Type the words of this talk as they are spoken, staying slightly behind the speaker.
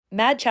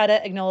Mad Chatter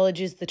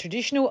acknowledges the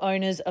traditional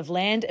owners of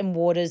land and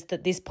waters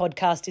that this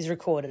podcast is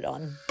recorded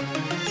on.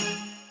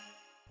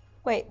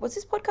 Wait, what's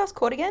this podcast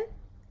called again?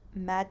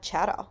 Mad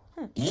Chatter.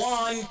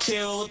 1,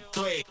 2,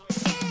 3.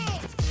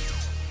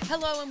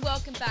 Hello and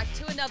welcome back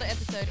to another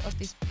episode of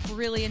this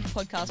brilliant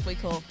podcast we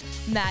call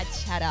Mad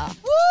Chatter.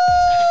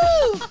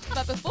 Woo!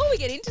 But before we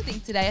get into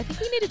things today, I think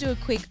we need to do a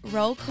quick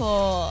roll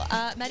call.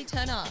 Maddie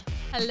Turner.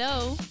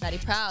 Hello. Maddy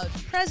Proud.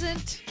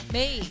 Present.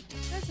 Me.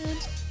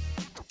 Present.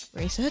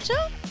 Researcher?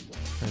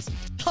 Present.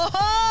 Guys,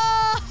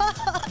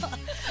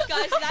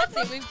 that's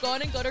it. We've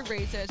gone and got a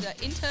researcher.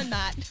 Intern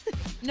Matt.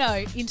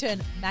 No, intern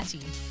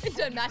Matty.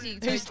 Intern Matty.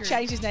 Who's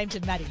changed his name to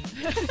Maddie.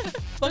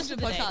 Welcome to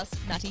the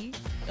podcast, Matty.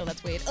 Oh,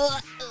 that's weird.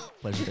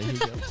 Pleasure to be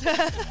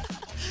here.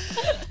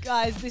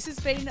 Guys, this has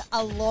been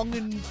a long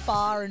and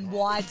far and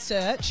wide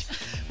search.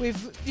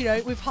 We've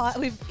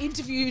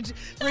interviewed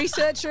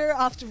researcher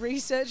after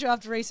researcher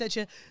after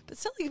researcher, but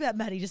something about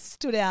Matty just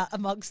stood out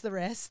amongst the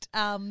rest.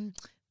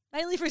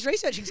 Mainly for his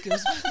researching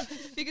skills.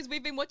 Because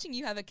we've been watching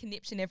you have a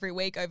conniption every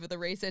week over the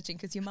researching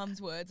because your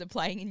mum's words are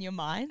playing in your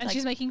mind. And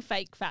she's making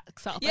fake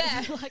facts up.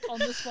 Yeah. Like on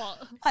the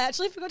spot. I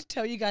actually forgot to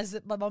tell you guys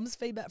that my mum's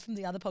feedback from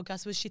the other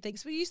podcast was she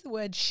thinks we use the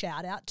word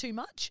shout out too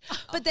much.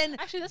 But then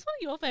Actually, that's one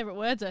of your favourite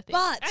words, I think.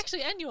 But-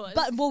 Actually, and yours.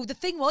 But well, the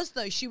thing was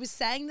though, she was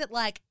saying that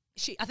like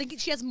I think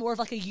she has more of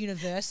like a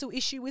universal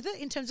issue with it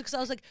in terms of, because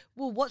I was like,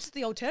 well, what's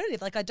the alternative?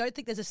 Like, I don't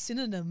think there's a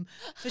synonym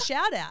for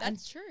shout out.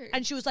 That's true.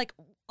 And she was like,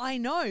 I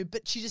know,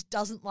 but she just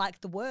doesn't like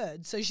the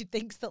word. So she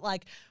thinks that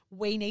like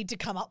we need to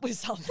come up with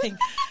something. And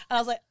I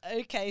was like,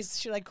 okay, so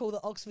should I call the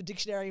Oxford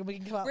Dictionary and we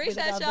can come up with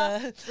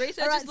another? Researcher's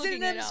All right,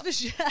 looking it synonyms up. for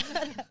shout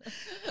out.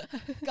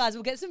 Guys,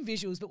 we'll get some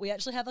visuals, but we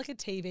actually have like a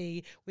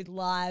TV with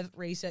live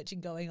researching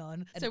going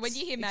on. So when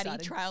you hear Maddie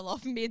exciting. trail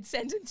off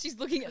mid-sentence, she's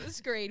looking at the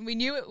screen. We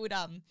knew it would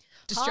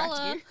distract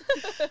Holla. you.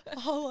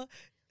 Holla.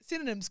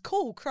 Synonyms: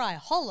 call, cry,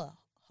 holler,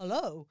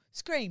 hello,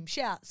 scream,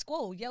 shout,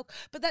 squall, yell.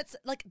 But that's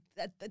like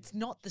that's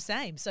not the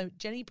same. So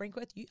Jenny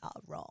Brinkworth, you are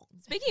wrong.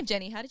 Speaking of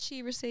Jenny, how did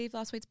she receive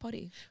last week's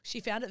potty? She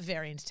found it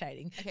very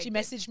entertaining. Okay, she good.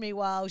 messaged me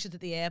while she was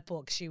at the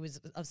airport. She was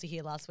obviously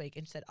here last week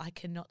and she said, I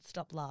cannot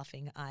stop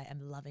laughing. I am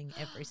loving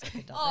every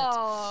second of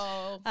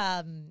Oh, it.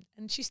 And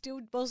she still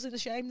wasn't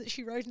ashamed that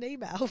she wrote an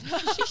email.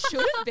 she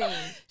shouldn't be.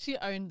 she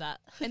owned that.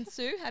 And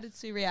Sue, how did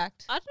Sue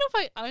react? I don't know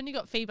if I only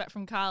got feedback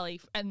from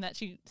Carly and that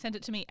she sent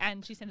it to me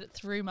and she sent it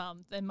through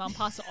Mum. Then Mum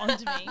passed it on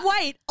to me.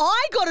 Wait,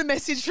 I got a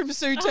message from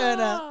Sue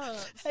Turner.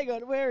 Oh. Hang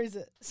on, where is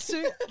it?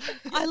 Sue,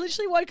 I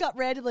literally woke up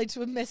randomly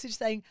to a message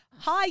saying,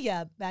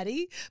 hiya,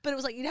 Maddie. But it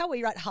was like, you know how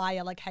we write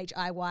hiya, like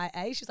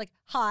H-I-Y-A? She's like,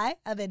 hi,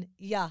 and then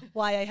yeah,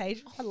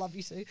 Y-A-H. I love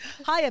you, Sue.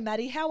 Hiya,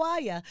 Maddie, how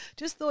are you?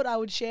 Just thought I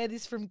would share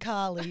this from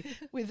Carly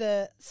with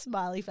a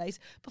smiley face.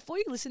 Before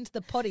you listen to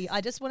the potty,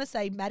 I just want to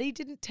say Maddie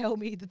didn't tell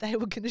me that they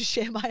were going to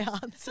share my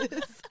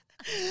answers.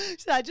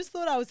 So I just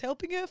thought I was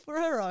helping her for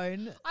her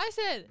own. I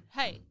said,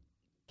 hey,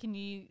 can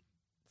you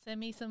send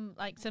me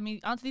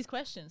answer these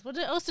questions? What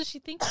else does she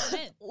think I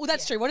meant? Well,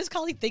 that's true. What does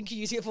Carly think you're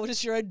using it for?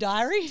 Just your own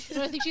diary?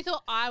 So I think she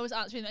thought I was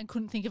answering them and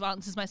couldn't think of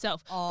answers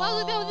myself. But I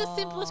was like, they were the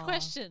simplest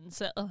questions.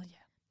 So, yeah,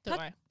 don't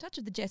worry. Touch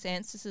of the Jess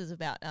answers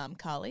about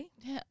Carly.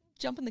 Yeah.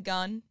 Jumping the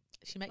gun.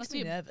 She makes Must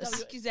me be a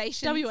nervous.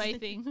 Accusations. WA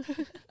thing.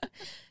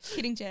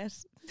 Kidding,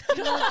 Jess.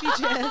 Love you,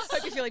 Jess.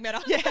 Hope you're feeling better.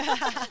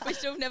 Yeah. We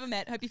still have never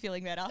met. Hope you're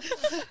feeling better.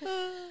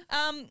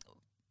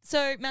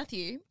 So,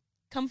 Matthew,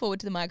 come forward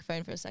to the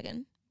microphone for a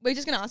second. We're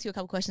just going to ask you a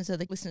couple questions so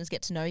the listeners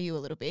get to know you a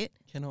little bit.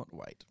 Cannot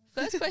wait.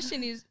 First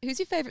question is, who's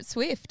your favourite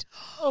Swift?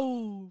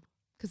 Oh.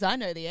 Because I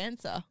know the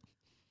answer.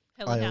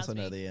 Helen I has also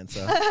me. know the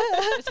answer.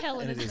 It's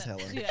Helen, And it isn't is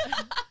Helen. Yeah.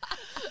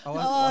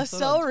 Oh,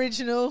 so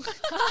original.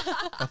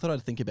 I thought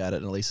I'd think about it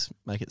and at least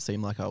make it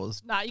seem like I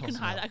was. Nah, you can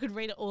tossing hide up. it. I could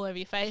read it all over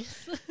your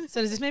face. So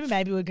does this mean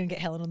maybe we're going to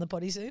get Helen on the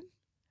potty soon?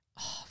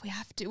 Oh, we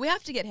have to. We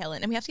have to get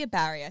Helen and we have to get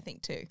Barry, I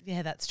think, too.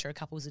 Yeah, that's true. A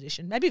couples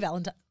edition. Maybe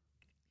Valentine's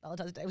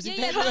Day was in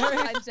Yeah, February.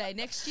 Valentine's Day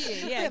next year.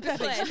 Yeah, good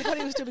perfect. plan. The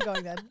potty will still be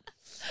going then.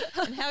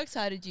 And how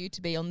excited are you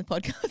to be on the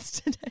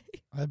podcast today?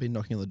 I've been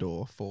knocking on the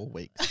door for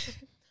weeks.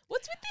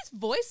 What's with this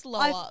voice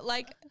lower?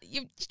 Like,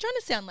 you're trying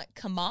to sound like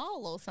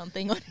Kamal or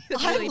something. I'm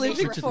living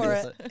different. for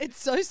Is it.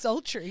 It's so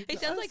sultry. He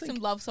sounds like some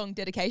love song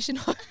dedication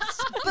host.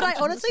 But I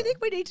honestly think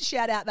we need to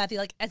shout out Matthew,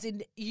 like, as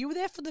in, you were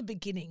there from the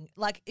beginning.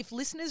 Like, if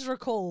listeners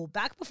recall,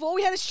 back before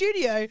we had a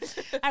studio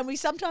and we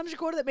sometimes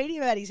recorded at Media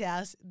Maddie's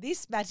house,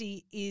 this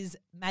Matty is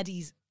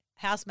Maddie's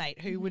housemate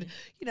who would,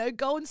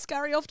 go and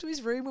scurry off to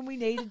his room when we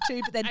needed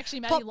to, but then Actually,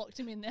 Maddie locked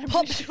him in there. I'm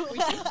pop- pretty sure.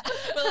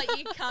 We're like,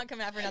 you can't come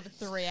out for another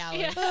 3 hours.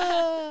 Yeah.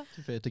 To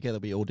be fair, together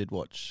we all did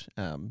watch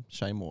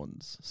Shane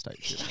Warne's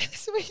state shooting.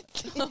 Yes, we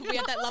did. We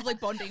had that lovely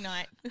bonding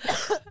night.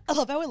 I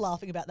love how we're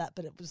laughing about that,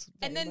 but it was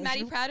And very then Maddy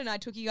emotional. Proud and I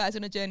took you guys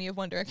on a journey of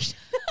One Direction.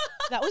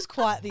 That was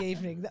quite the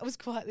evening.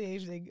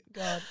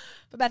 God.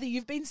 But Matthew,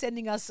 you've been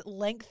sending us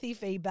lengthy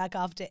feedback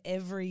after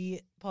every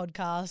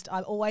podcast.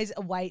 I always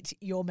await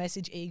your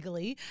message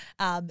eagerly.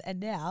 And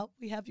now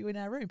we have you in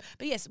our room.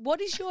 But yes,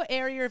 what is your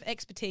area of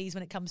expertise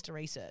when it comes to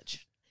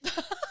research?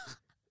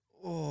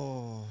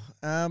 I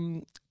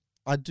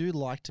do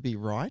like to be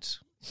right.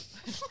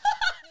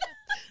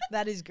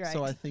 That is great.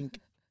 So I think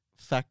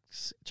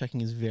facts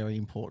checking is very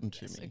important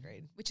to Yes, me.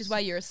 agreed. Which is why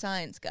you're a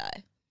science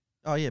guy.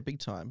 Oh yeah, big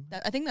time.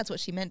 I think that's what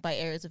she meant by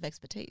areas of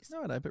expertise.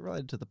 No, but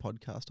related to the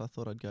podcast, I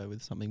thought I'd go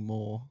with something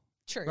more.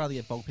 True. Rather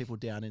get bog people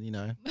down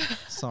in,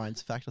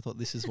 science fact. I thought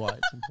this is why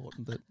it's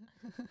important that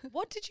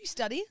What did you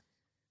study?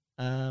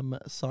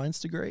 science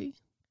degree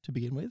to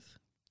begin with.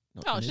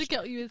 Not Oh, I should finished.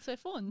 get you with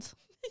Seth Wands.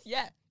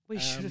 Yeah. We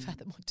should have had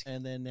them on too.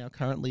 And then now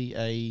currently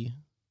a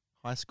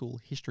high school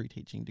history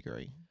teaching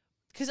degree.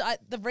 Because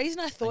the reason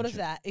I thought of Ancient.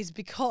 that is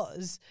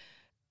because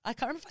I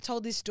can't remember if I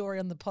told this story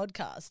on the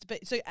podcast,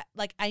 but so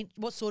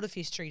what sort of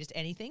history? Just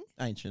anything?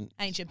 Ancient.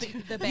 Ancient.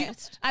 But The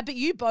best. but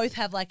you both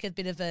have like a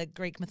bit of a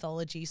Greek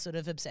mythology sort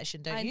of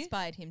obsession, don't I you?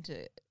 inspired him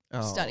to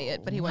Oh. study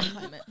it, but he won't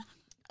claim it.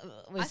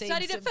 We've I seen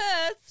studied some- it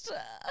first.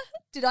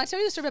 Did I tell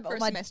you the story For about a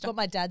what semester.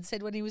 my dad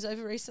said when he was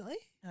over recently?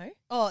 No.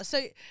 Oh,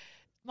 so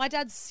my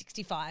dad's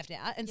 65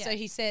 now. And so Yeah.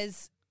 he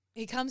says,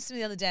 he comes to me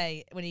the other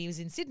day when he was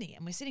in Sydney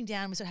and we're sitting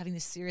down and we're sort of having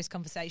this serious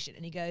conversation.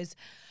 And he goes,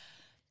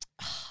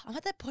 I'm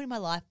at that point in my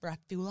life where I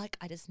feel like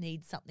I just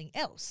need something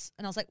else.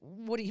 And I was like,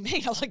 what do you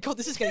mean? I was like, God,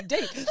 this is getting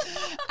deep.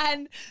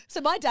 And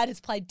so my dad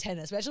has played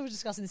tennis. We actually were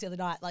discussing this the other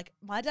night. Like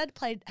my dad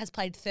has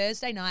played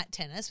Thursday night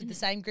tennis with the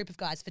same group of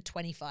guys for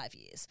 25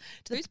 years.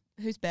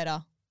 Who's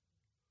better?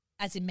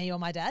 As in me or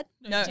my dad?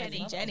 No,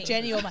 Jenny.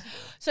 Jenny or my.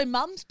 So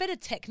mum's better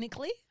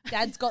technically.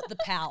 Dad's got the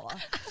power.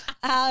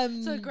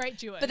 So a great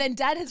duo. But then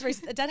dad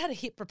had a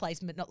hip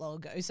replacement not long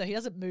ago, so he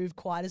doesn't move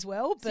quite as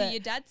well. So But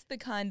your dad's the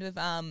kind of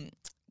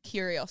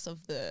curious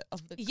of the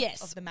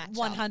yes, of the match.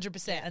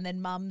 100%. And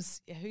then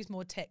mum's who's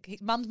more tech?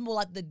 Mum's more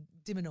like the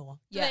Diminor.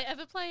 Do they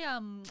ever play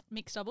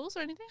mixed doubles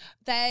or anything?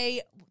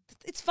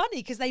 It's funny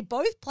because they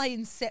both play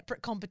in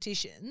separate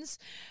competitions.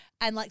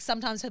 And like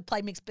sometimes have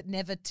played mixed but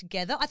never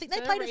together. I think they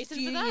Is there a played a reason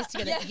few for that? years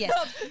together. Yeah.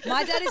 Yes.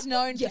 My dad is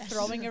known Yes. for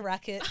throwing a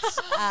racket.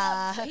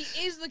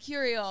 He is the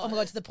curious. Oh my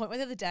God, to the point where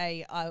the other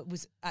day I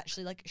was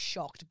actually like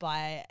shocked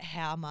by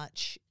how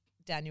much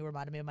Daniel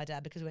reminded me of my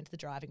dad because we went to the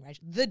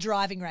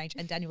driving range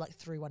and Daniel like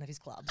threw one of his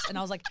clubs. And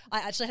I was like, I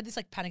actually had this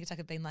like panic attack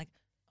of being like,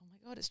 oh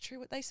my God, it's true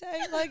what they say.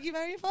 Like you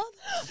marry your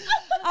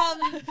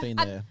father. Been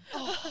there.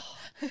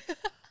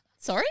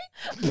 Sorry?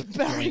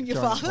 Marrying your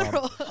Join the father.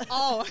 club. Or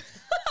Oh,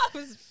 I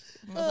was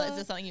like, is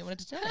there something you wanted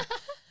to tell me?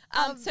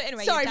 So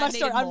anyway, sorry, your my dad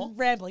story. needed more. I'm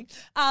rambling.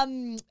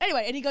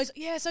 Anyway, and he goes,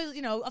 yeah. So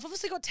I've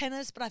obviously got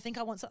tennis, but I think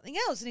I want something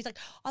else. And he's like,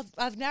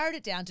 I've narrowed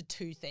it down to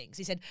two things.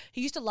 He said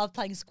he used to love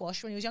playing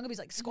squash when he was younger. But he's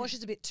like, squash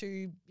is a bit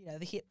too,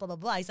 the hip, blah blah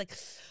blah. He's like,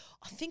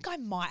 I think I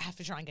might have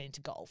to try and get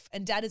into golf.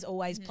 And Dad has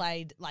always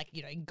played like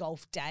in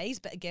golf days,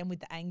 but again with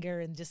the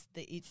anger and just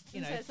the So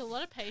it's a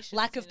lot of patience.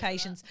 lack of in it, right?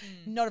 patience.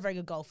 Not a very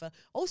good golfer.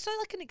 Also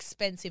like an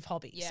expensive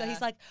hobby. So Yeah.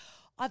 he's like,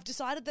 I've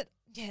decided that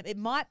it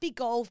might be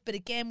golf, but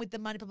again with the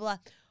money, blah blah blah.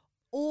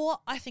 Or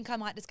I think I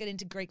might just get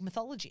into Greek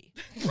mythology.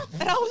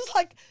 And I was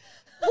like,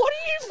 what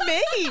do you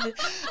mean? And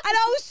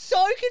I was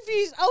so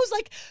confused. I was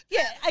like,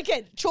 yeah,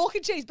 again, chalk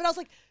and cheese. But I was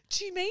like,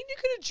 do you mean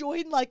you're going to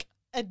join like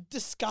a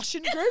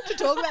discussion group to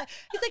talk about?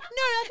 He's like,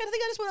 no, like, I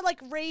think I just want to like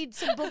read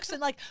some books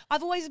and like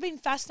I've always been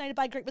fascinated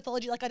by Greek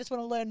mythology. Like I just want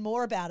to learn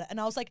more about it. And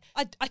I was like,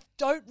 I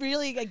don't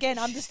really, again,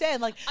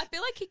 understand. Like I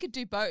feel like he could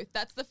do both.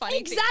 That's the funny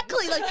thing.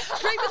 exactly. Like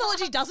Greek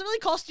mythology doesn't really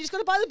cost. You just got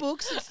to buy the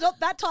books. It's not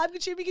that time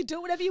consuming. You can do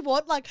it whatever you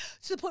want. Like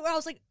to the point where I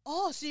was like,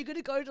 oh, so you're going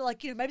to go to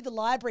like, maybe the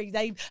library.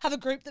 They have a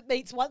group that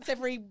meets once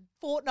every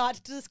fortnight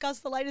to discuss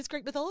the latest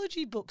Greek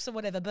mythology books or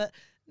whatever. But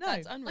no.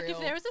 That's unreal. Like if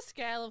there was a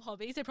scale of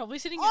hobbies, they're probably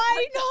sitting.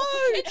 I at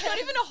know. It's not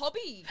even a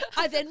hobby.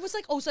 I then was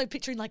like also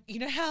picturing like,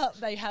 how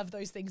they have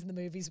those things in the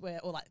movies where,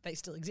 or like they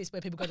still exist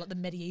where people go to like the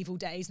medieval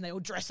days and they all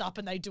dress up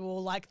and they do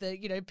all like the,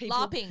 people.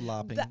 LARPing.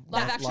 LARPing.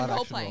 Live action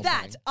role playing.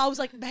 That. I was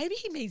like, maybe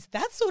he means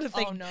that sort of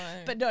thing. Oh, no.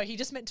 But no, he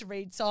just meant to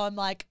read. So I'm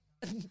like,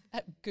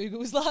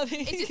 Google's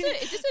laughing. Is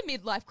this a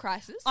midlife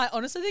crisis? I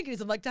honestly think it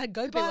is. I'm like, Dad,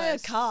 go be buy a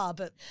worse. car.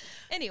 But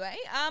Anyway,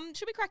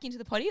 should we crack into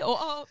the potty? Or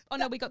oh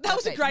no, we got that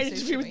was a updates great soon,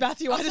 interview with shouldn't we?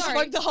 Matthew. Oh, I just sorry.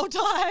 spoke the whole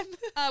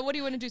time. What do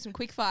you want to do? Some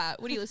quick fire.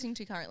 What are you listening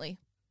to currently?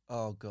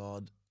 Oh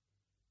God.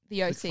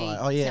 The OC. Quickfire.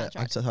 Oh yeah.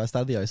 soundtrack. I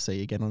started the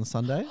OC again on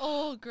Sunday.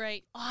 Oh,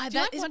 great. Oh, Do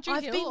you like One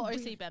Tree Hill or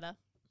OC better?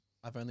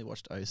 I've only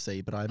watched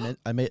OC, but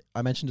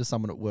I mentioned to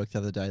someone at work the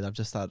other day that I've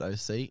just started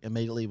OC.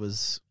 Immediately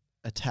was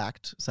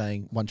attacked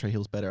saying One Tree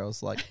Hill's better. I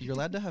was like, you're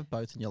allowed to have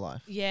both in your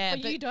life. Yeah,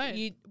 But you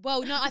don't.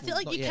 Well, no, I feel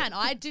like Not you yet. can.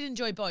 I did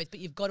enjoy both, but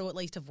you've got to at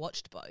least have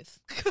watched both.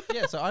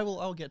 Yeah, so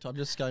I'll get to. I'm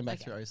just going back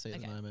Okay, through OC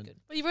at the moment. good.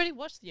 Well, you've already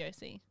watched the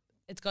OC.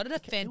 It's got a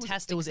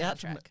fantastic It was out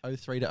soundtrack. from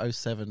 03 to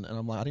 07, and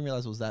I'm like, I didn't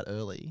realize it was that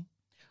early.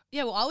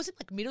 Yeah, well, I was in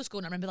like middle school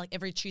and I remember like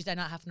every Tuesday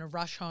night having to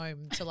rush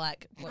home to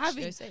like watch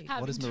the OC.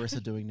 What is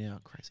Marissa doing now?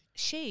 Crazy.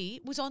 She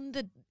was on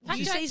the Fact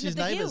new check. season She's of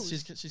The neighbours.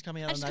 Hills. She's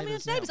coming out And on she's coming on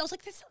Neighbours to Neighbours. I now. was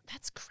like,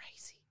 that's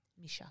crazy.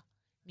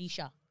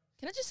 Misha.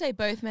 Can I just say,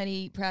 both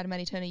Maddy Proud and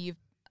Matty Turner, you've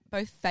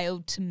both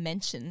failed to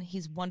mention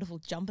his wonderful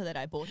jumper that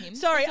I bought him.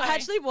 Sorry, Sorry. I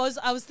actually was.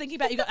 I was thinking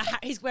about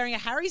he's wearing a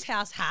Harry's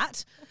House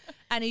hat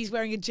and he's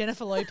wearing a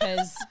Jennifer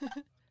Lopez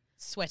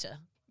sweater.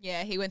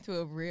 Yeah, he went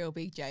through a real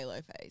big J-Lo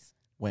phase.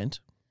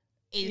 Went.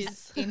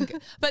 is in.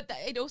 But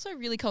it also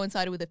really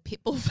coincided with a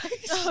pitbull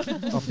face. Oh,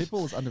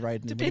 Pitbull is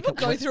underrated. Do When it people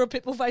co- go through a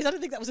pitbull phase? I don't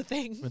think that was a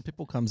thing. When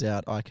Pitbull comes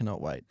out, I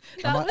cannot wait.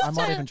 That was I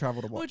might Taylor- even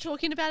travel to We were watch.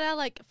 talking about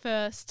our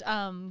first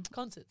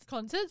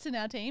Concerts. in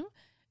our team.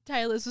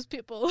 Taylor's was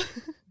Pitbull.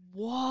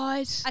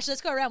 What? Actually,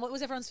 let's go around. What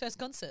was everyone's first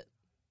concert?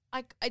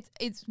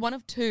 It's one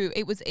of two.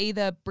 It was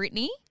either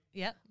Britney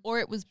Yeah. or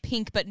it was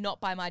Pink, but not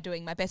by my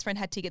doing. My best friend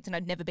had tickets and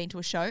I'd never been to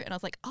a show, and I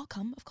was like, I'll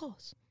come, of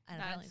course. And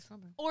Nice. apparently it's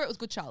from her. Or it was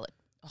Good Charlotte.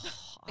 Oh,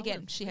 I Again,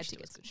 would've she had wished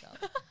it was tickets. Good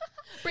Charlotte.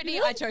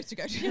 Britney, I chose to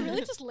go to. You're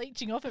really just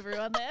leeching off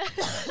everyone there.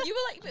 You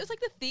were like, it was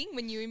like the thing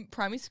when you were in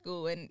primary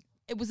school, and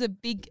it was a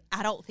big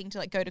adult thing to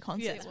like go to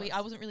concerts. Yeah, it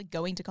I wasn't really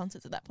going to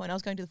concerts at that point. I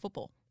was going to the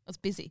football. I was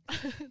busy.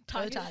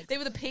 Tigers. They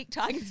were the peak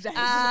Tigers days.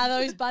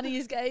 Those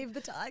bunnies gave the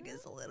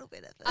Tigers a little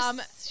bit of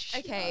a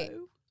okay.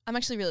 show. I'm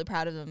actually really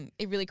proud of them.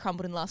 It really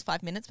crumbled in the last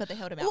 5 minutes, but they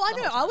held him out. Well, I for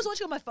the know. whole I time. was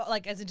watching on my phone,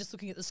 like, as in just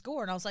looking at the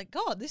score, and I was like,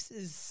 God, this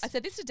is... I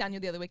said this to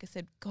Daniel the other week. I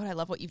said, God, I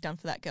love what you've done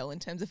for that girl in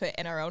terms of her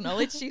NRL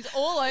knowledge. She's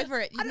all over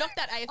it. You knocked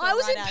that AFL I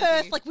was right in out of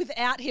Perth, you. like,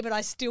 without him, and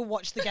I still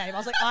watched the game. I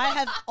was like, I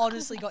have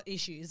honestly got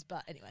issues,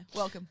 but anyway.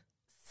 Welcome.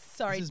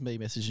 Sorry. This is me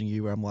messaging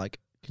you where I'm like,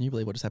 can you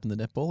believe what just happened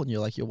to netball? And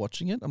you're like, you're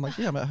watching it? I'm like,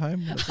 yeah, I'm at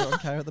home. It's on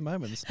KO at the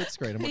moment. Split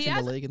screen. I'm He watching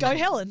has- the league. Go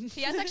Helen.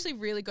 He has actually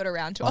really got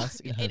around to Ice us.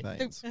 in her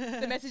veins.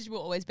 The message will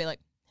always be like,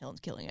 Helen's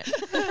killing it.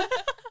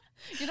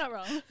 You're not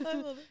wrong. I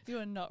love it. You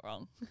are not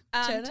wrong.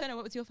 Turner,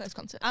 what was your first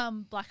concert?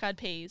 Black Eyed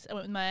Peas. I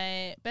went with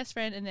my best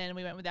friend, and then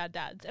we went with our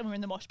dads, and we were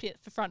in the mosh pit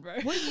for front row.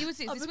 What year was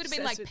this? I'm This would have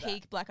been like obsessed with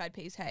peak Black Eyed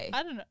Peas, hey?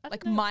 I don't know.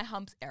 Like know. My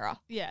Humps era.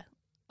 Yeah,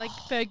 like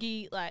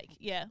Fergie. Like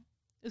yeah, it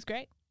was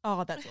great.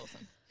 Oh, that's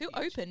awesome. Who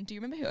opened? Do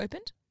you remember who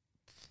opened?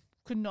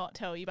 Could not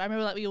tell you, but I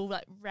remember like we all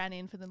like ran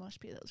in for the mosh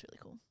pit. That was really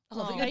cool. I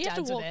love Oh. that Yeah, your you have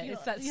to dads were walk, there. you know,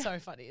 That's yeah. so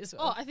funny as Oh,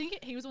 well. I think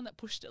he was the one that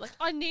pushed it. Like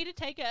I need to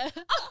take it.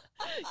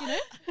 You know,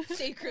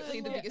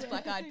 Secretly the biggest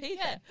Black Eyed Peas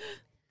yeah, fan.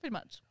 pretty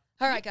much.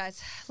 All right,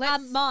 guys.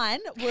 Let's. Mine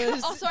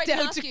was Oh, sorry, I didn't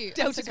Delta, ask you. I'm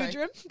Delta so sorry.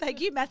 Goodrum.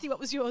 Thank you. Matthew, what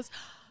was yours?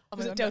 Oh my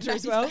Was it God, Delta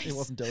as Matthew's well? face. It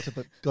wasn't Delta,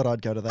 but God,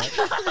 I'd go to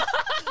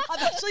that.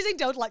 I've actually seen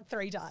Delta like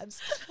 3 times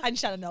and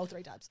Shannon Noel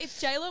 3 times. If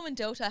JLo and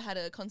Delta had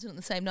a concert on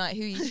the same night,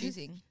 who are you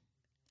choosing?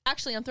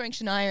 Actually, I'm throwing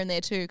Shania in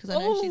there too because I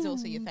know she's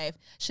also your fave.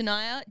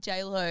 Shania,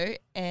 JLo,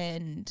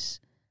 and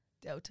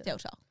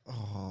Delta.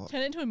 Oh,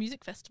 Turn it into a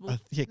music festival.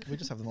 yeah, can we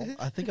just have them all?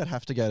 I think I'd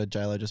have to go to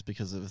JLo just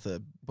because of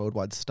the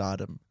worldwide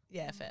stardom.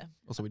 Yeah, fair.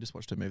 Also, we just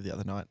watched her movie the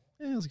other night.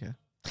 Yeah, it was okay.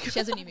 She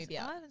has a new movie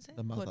I out haven't seen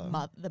The it. Mother. called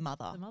The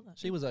Mother. The Mother.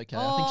 She was okay. Oh,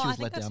 I think she I was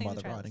think let I've down seen by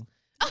the the trailers.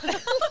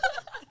 writing.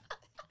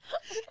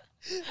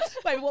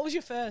 Wait, what was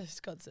your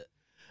first concert?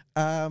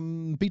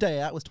 Big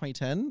Day Out was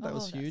 2010. That Oh,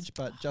 was that's- huge,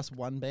 but just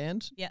one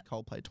band. Yeah.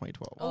 Coldplay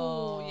 2012.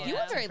 Oh, yeah. You were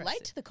that's very impressive.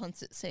 late to the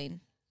concert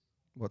scene.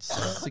 What's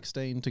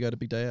 16 to go to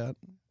Big Day Out?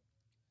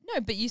 No,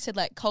 but you said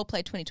like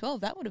Coldplay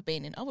 2012. That would have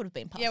been I would have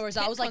been past. Yeah, whereas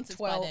I 10 was like concerts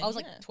by 12. then, I was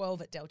like yeah.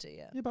 12 at Delta,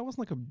 yeah. Yeah, but I wasn't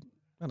like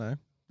I don't know.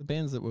 The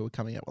bands that were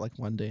coming out were like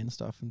 1D and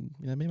stuff, and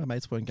me and my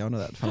mates weren't going to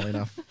that. Funnily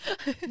enough,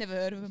 Never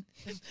heard of him.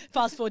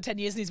 Fast forward 10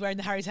 years and he's wearing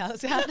the Harry's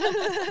House out.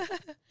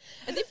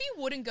 As if you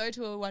wouldn't go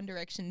to a One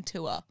Direction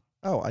tour.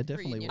 oh, I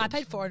definitely Reunion. would. I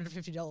paid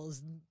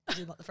 $450 and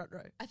did like the front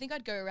row. I think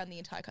I'd go around the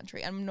entire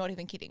country. I'm not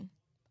even kidding.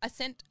 I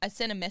sent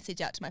a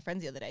message out to my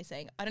friends the other day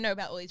saying, I don't know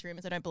about all these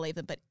rumors, I don't believe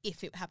them, but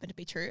if it happened to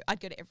be true, I'd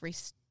go to every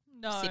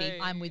No, city.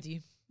 I'm with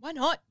you. Why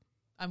not?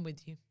 I'm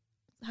with you.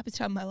 Happy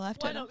time of my life.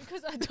 Why Turner. not?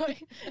 Because I don't.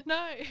 No,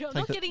 I'm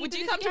not the- getting. Would into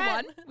you this come to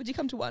again. one? Would you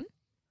come to one?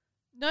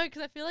 No,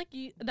 because I feel like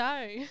you.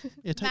 No.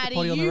 Yeah, take Maddie, the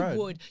potty on the you road.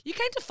 would. You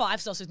came to 5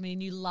 Sauce with me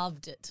and you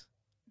loved it.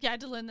 Yeah, I had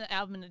to learn the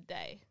album in a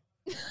day.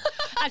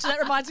 Actually, that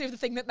reminds me of the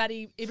thing that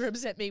Maddie Ibrahim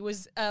sent me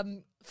was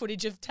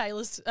footage of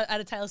at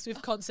a Taylor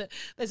Swift concert.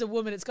 There's a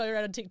woman, it's going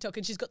around on TikTok,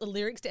 and she's got the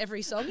lyrics to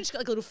every song, and she's got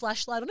like a little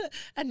flashlight on it.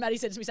 And Maddie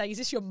said to me, saying, "Is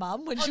this your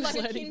mum?" When she On was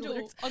like a learning the Kindle,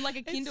 lyrics. on like a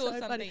It's Kindle or so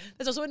funny. something.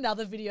 There's also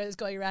another video that's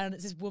going around, and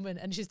it's this woman,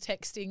 and she's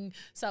texting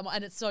someone,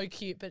 and it's so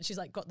cute, but she's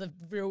like got the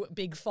real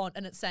big font,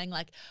 and it's saying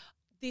like,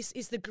 "This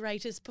is the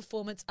greatest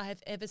performance I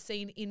have ever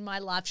seen in my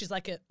life." She's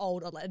like an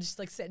old lady, and she's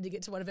like sending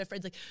it to one of her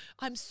friends, like,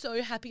 "I'm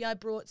so happy I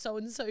brought so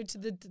and so to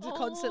the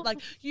concert. Like,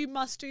 you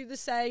must do the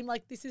same.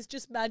 Like, this is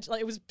just magic." Like,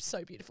 it was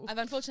so beautiful. I've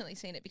unfortunately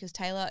seen it because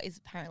Taylor is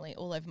apparently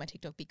all over my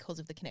TikTok because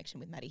of the connection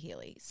with Matty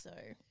Healy. So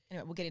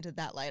anyway, we'll get into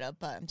that later,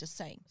 but I'm just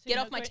saying. So you're Get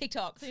not off my going-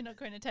 TikTok. So you're not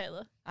going to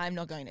Taylor. I'm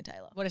not going to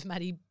Taylor. What if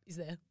Maddie is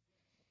there?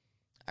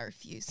 I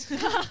refuse.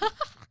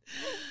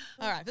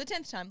 All right, for the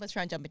 10th time, let's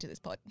try and jump into this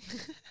pod.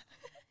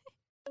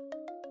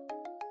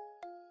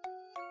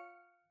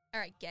 All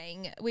right,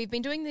 gang. We've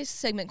been doing this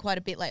segment quite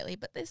a bit lately,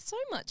 but there's so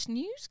much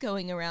news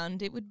going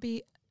around. It would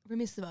be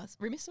remiss of us.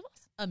 Remiss of us?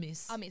 A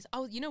miss. Amiss.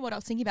 Oh, you know what? I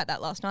was thinking about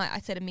that last night. I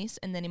said a miss,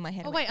 and then in my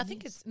head, Oh, I wait, went, I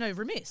think "Amiss." it's, no,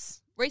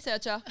 remiss.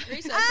 Researcher.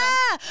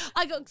 Ah,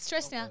 I got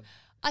stressed now.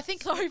 I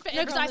think, Sorry for no, because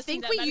everyone I listening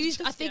think that we Maddie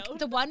used, I just think spelled.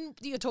 the one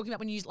that you're talking about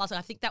when you used it last night,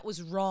 I think that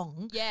was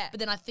wrong. Yeah. But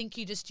then I think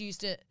you just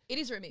used it. It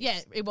is remiss. Yeah,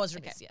 it was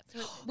remiss, yeah. So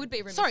it would be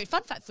remiss. Sorry,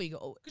 fun fact for you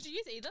all. Could you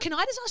use either? Can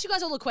I just ask you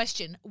guys all a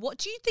question? What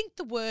do you think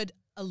the word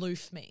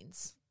aloof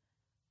means?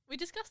 We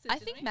discussed this. I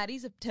think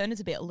Maddie's turn is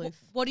a bit aloof.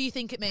 What do you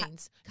think it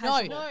means?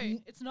 casual. No,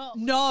 it's not.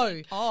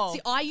 No. Oh.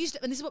 See, I used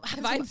it, and this is what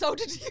happens. Have I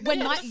insulted you?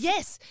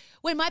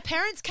 When my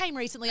parents came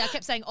recently, I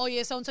kept saying, "Oh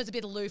yeah, so and so's a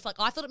bit aloof." Like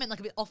I thought it meant like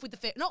a bit off with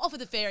the not off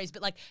with the fairies,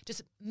 but like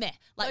just meh.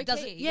 Like Low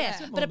doesn't key, yeah.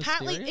 yeah. But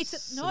apparently it's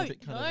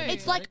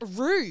it's like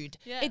rude.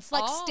 Yeah. It's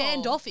like Oh.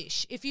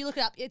 standoffish. If you look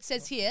it up, it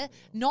says here,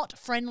 not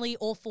friendly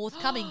or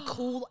forthcoming,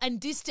 cool and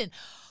distant.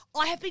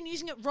 I have been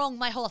using it wrong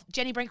my whole life.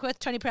 Jenny Brinkworth,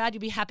 Tony Proud,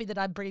 you'll be happy that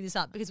I'm bringing this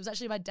up because it was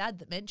actually my dad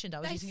that mentioned I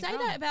was They using say it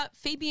wrong. that about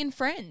Phoebe and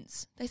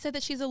Friends. They say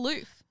that she's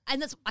aloof. And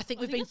that's I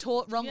think we've think been it's-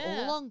 taught wrong all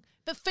yeah. along.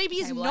 But Phoebe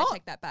is Okay, well, I not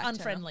take that back, Turner.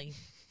 unfriendly.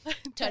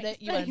 Turner,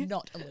 you are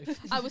not aloof.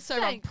 I was so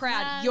wrong. Thanks,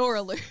 Proud, Mads. you're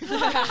aloof.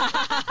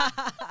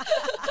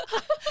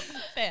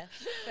 Fair.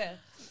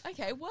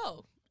 Okay,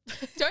 well,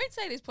 don't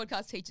say this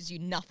podcast teaches you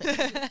nothing.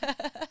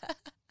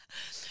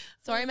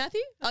 Sorry,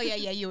 Matthew? Oh, yeah,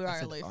 you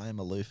are aloof. I am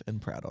aloof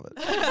and proud of it.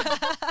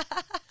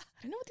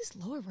 I don't know what this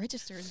lower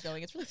register is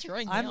going. It's really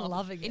throwing me I'm off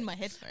loving in it. my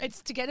headphones.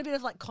 It's to get a bit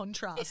of like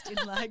contrast in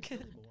like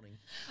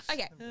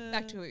Okay,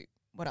 back to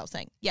what I was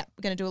saying. Yeah,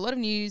 we're going to do a lot of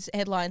news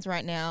headlines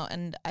right now,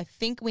 and I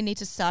think we need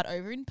to start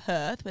over in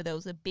Perth, where there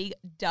was a big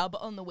dub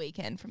on the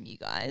weekend from you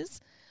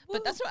guys.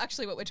 But that's not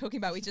actually what we're talking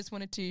about. We just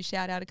wanted to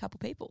shout out a couple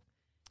people,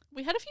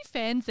 We had a few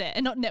fans there,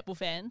 and not netball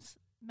fans,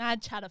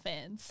 mad chatter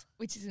fans.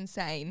 which is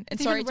insane. And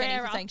It's sorry, even Jenny,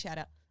 rarer. for saying shout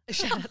out.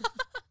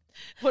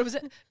 what was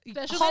it?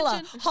 Special Holla,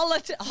 mention.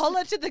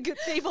 holla to the good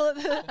people at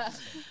the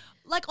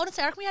like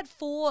honestly, I reckon we had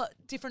 4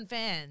 different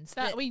fans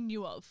That we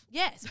knew of.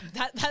 Yes,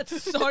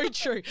 that's so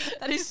true.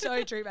 That is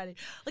so true, Maddie.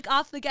 Like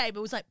after the game, it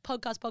was like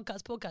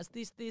podcast,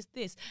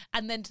 this,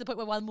 and then to the point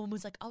where one woman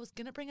was like, "I was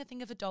gonna bring a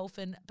thing of a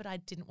dolphin, but I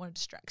didn't want to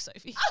distract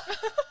Sophie."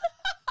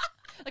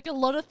 Like a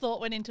lot of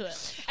thought went into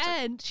it.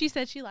 And she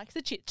said she likes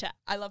a chit chat.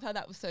 I love how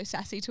that was so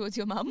sassy towards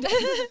your mum. the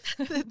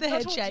Not head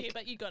towards shake. you,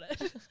 but you got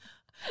it.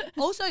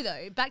 Also,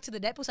 though, back to the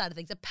netball side of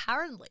things,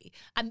 apparently,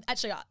 and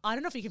actually, I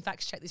don't know if you can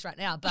fact check this right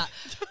now, but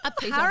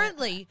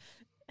apparently,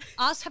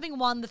 us having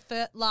won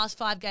the last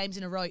 5 games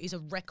in a row is a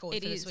record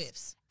It for is. the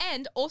Swifts.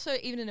 And also,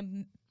 even in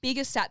a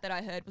bigger stat that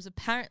I heard was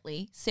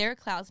apparently Sarah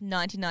Clow's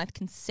 99th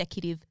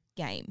consecutive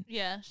game.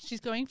 Yeah, she's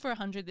going for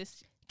 100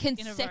 this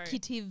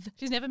Consecutive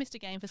She's never missed a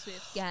game for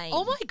Swifts. game.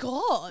 Oh my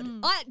God.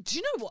 Do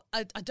you know what?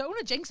 I don't want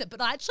to jinx it, but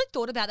I actually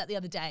thought about that the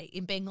other day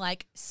in being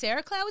like,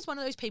 Sarah Clow is one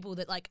of those people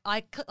that like,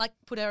 I like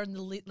put her in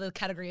the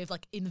category of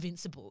like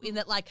invincible in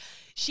that like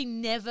she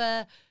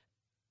never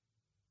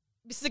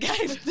misses a game.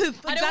 Exactly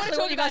I don't want to what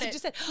talk you guys about have it.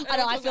 just said. I I don't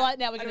know, talk I feel about like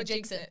now it. we're I going to don't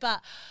jinx jinx it. it.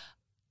 But,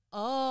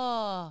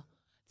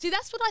 see,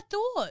 that's what I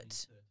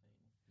thought.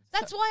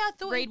 That's why I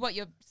thought. Read what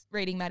you're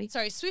reading, Maddie.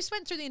 Sorry, Swifts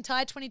went through the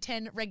entire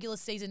 2010 regular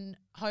season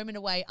home and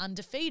away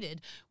undefeated,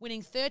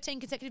 winning 13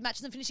 consecutive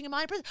matches and finishing a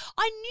minor present.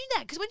 I knew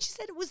that because when she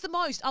said it was the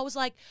most, I was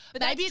like,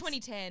 But maybe that's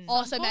it's 2010.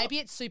 Oh, so maybe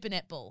it's Super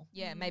Netball,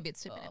 Yeah, maybe it's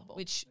Super Netball.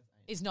 which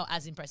is not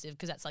as impressive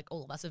because that's like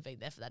all of us have been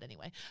there for that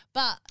anyway.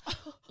 But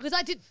because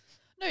I did.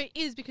 No, it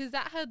is because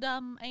that had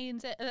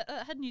ANZ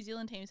had New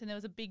Zealand teams, and there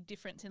was a big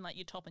difference in like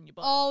your top and your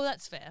bottom. Oh,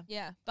 that's fair.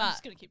 Yeah. I'm But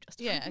just gonna keep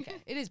justifying. yeah, okay,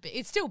 it is big.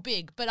 It's still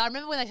big, but I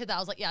remember when they said that, I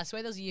was like, yeah, I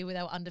swear there was a year where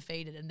they were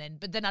undefeated,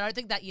 but then I don't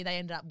think that year they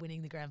ended up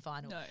winning the grand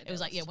final. No, it they was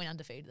like, lost. yeah, went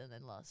undefeated and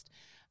then lost.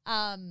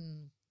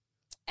 And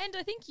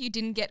I think you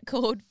didn't get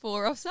called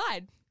for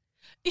offside.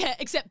 Yeah,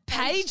 except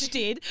Paige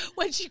did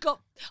when she got.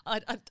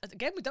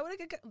 Again, we don't want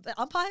to get the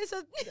umpires.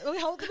 We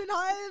hold them in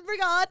high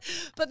regard,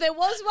 but there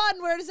was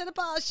one where it said a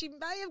pass. She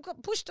may have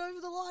got pushed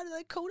over the line, and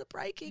they called it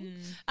breaking.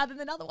 And then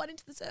another one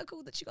into the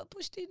circle that she got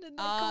pushed in, and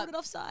they called it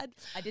offside.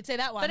 I did say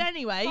that one. But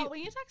anyway, But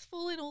wing attacks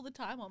fall in all the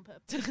time on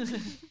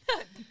purpose.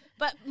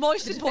 but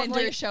most The defender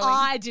importantly, is showing.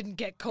 I didn't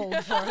get called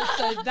for it,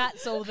 so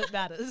that's all that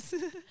matters.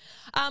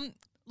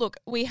 Look,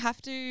 we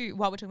have to,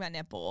 while we're talking about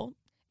netball,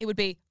 it would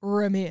be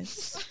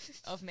remiss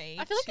of me.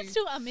 I feel like to- it's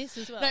still a miss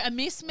as well. No, a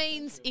miss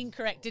means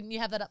incorrect. Didn't you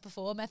have that up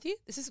before, Matthew?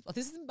 This is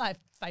my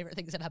favourite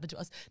thing that's ever happened to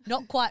us.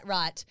 Not quite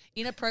right,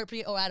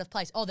 inappropriate or out of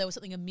place. Oh, there was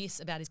something amiss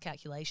about his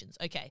calculations.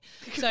 Okay,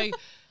 so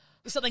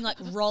something like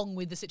wrong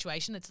with the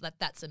situation. It's like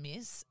that's a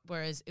miss.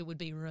 Whereas it would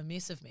be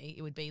remiss of me.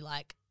 It would be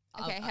like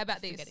Okay, how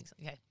about this? forgetting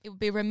something. Okay, It would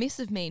be remiss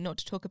of me not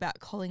to talk about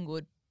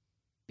Collingwood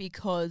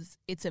because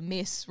it's a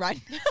miss right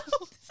now.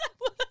 Does that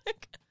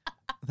work?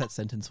 That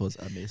sentence was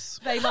a miss.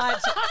 they might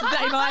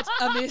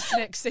amiss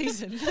next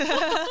season.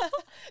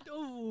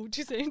 Oh,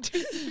 too soon.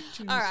 Too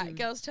soon. All right,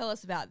 girls, tell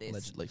us about this.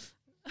 Allegedly.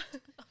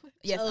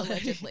 Yes,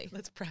 allegedly.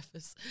 Let's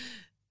preface.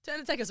 Turn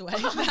and take us away.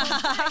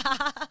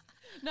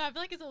 No, I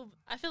feel like it's all.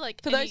 I feel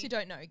like For those who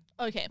don't know,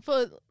 okay,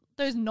 for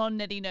those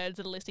non-netty nerds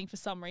that are listening for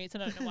some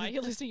reason, I don't know why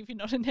you're listening if you're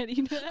not a netty I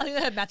nerd. think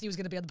I heard Matthew was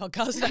going to be on the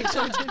podcast next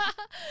week.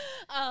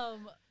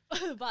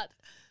 But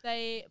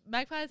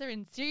Magpies are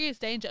in serious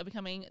danger of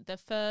becoming the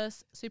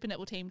first Super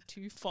Netball team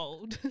to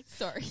fold.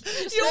 sorry.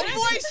 Your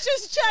voice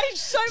just changed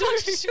so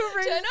much.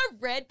 Turner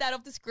read that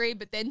off the screen,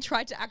 but then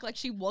tried to act like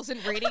she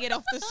wasn't reading it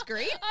off the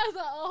screen. I was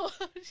like,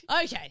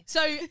 oh. Okay,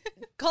 so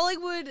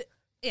Collingwood,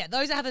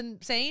 those I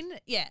haven't seen,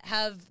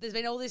 there's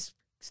been all this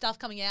stuff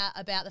coming out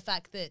about the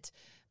fact that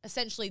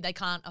essentially they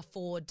can't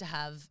afford to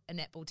have a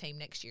netball team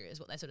next year is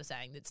what they're sort of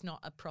saying. It's not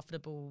a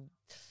profitable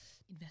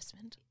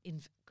Investment.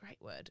 Great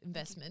word,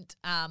 investment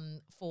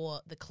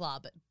for the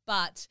club.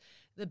 But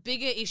the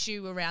bigger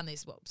issue around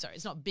this, well, sorry,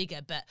 it's not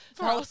bigger, but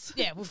For us.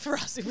 Yeah, well, for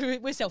us,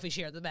 we're selfish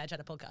here at the Mad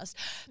Chatter podcast.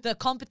 The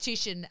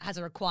competition has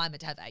a requirement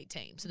to have 8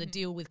 teams. So the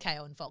deal with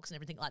KO and Fox and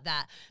everything like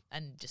that,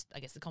 and just, I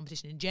guess, the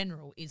competition in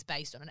general is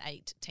based on an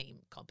 8-team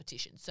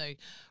competition. So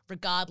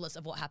regardless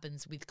of what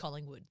happens with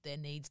Collingwood, there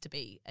needs to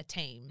be a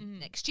team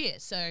next year.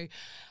 So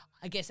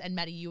I guess, and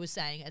Maddie, you were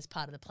saying as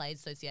part of the Players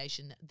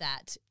Association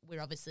that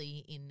we're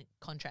obviously in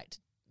contract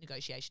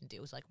negotiation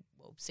deals, like,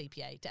 well,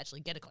 CPA to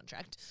actually get a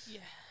contract. Yeah.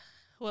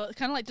 Well, it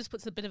kind of like just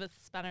puts a bit of a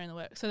spanner in the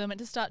works. So they're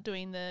meant to start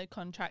doing the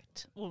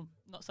contract, well,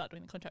 not start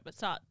doing the contract, but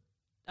start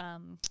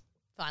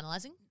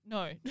Finalising?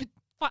 no,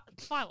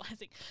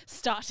 finalising,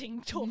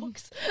 starting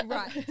talks.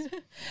 Right.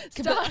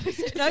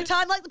 No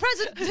time like the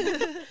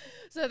present.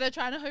 So they're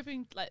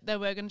hoping, like, they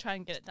were going to try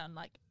and get it done,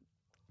 like,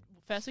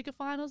 first week of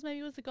finals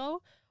maybe was the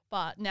goal.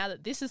 But now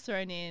that this is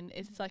thrown in,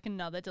 it's like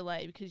another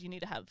delay because you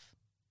need to have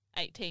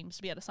 8 teams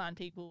to be able to sign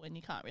people, and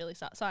you can't really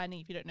start signing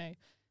if you don't know,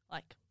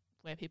 like,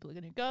 where people are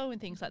going to go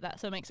and things like that.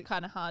 So it makes it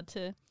kind of hard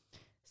to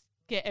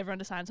get everyone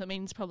to sign. So it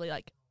means probably,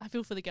 like, I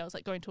feel for the girls,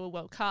 like, going to a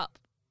World Cup,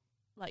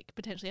 like,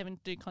 potentially having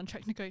to do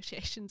contract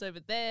negotiations over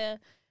there.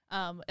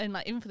 And,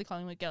 like, even for the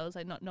Collingwood girls,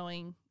 like, not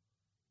knowing,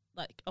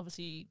 like,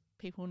 obviously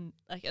people,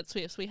 like, at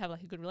Swifts, we have,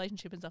 like, a good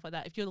relationship and stuff like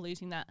that. If you're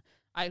losing that,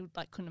 I,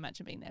 like, couldn't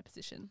imagine being in their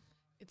position.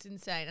 It's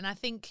insane. And I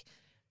think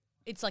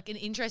it's, like, an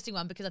interesting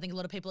one because I think a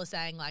lot of people are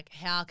saying, like,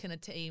 how can a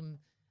team,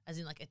 as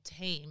in, like, a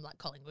team like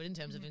Collingwood in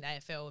terms of an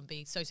AFL, and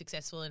be so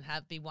successful and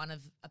be one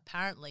of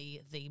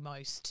apparently the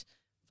most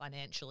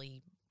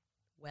financially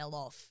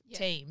well-off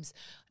teams,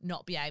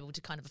 not be able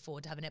to kind of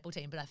afford to have a netball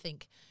team. But I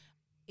think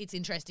it's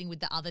interesting with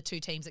the other 2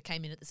 teams that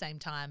came in at the same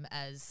time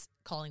as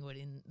Collingwood,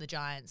 in the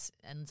Giants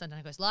and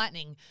Sunshine Coast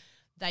Lightning,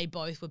 they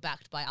both were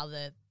backed by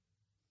other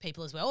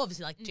people as well.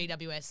 Obviously, like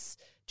GWS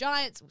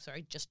Giants,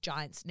 just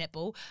Giants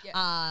netball.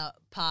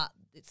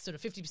 It's sort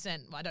of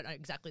 50%. Well, I don't know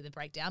exactly the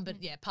breakdown, but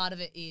part of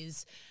it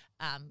is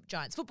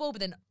Giants football, but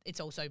then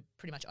it's also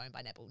pretty much owned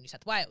by Netball New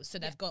South Wales. So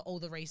they've got all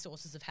the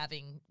resources of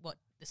having what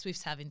the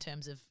Swifts have in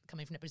terms of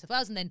coming from Netball New South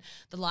Wales, and then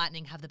the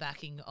Lightning have the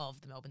backing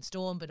of the Melbourne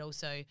Storm, but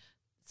also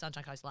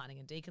Sunshine Coast Lightning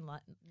and Deakin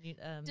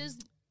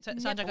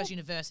Sunshine Coast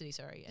University,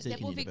 sorry. Deakin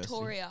Netball University.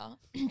 Victoria,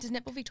 does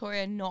Netball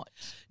Victoria not?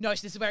 No,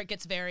 so this is where it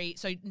gets so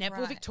Netball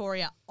Right.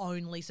 Victoria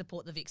only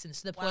support the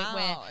Vixens to the point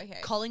where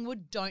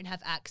Collingwood don't have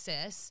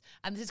access,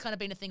 and this has kind of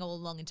been a thing all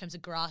along in terms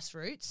of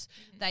grassroots.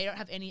 They don't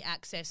have any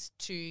access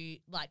to,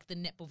 like, the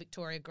Netball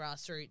Victoria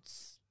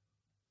grassroots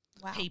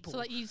people. So,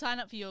 like, you sign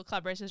up for your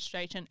club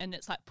registration and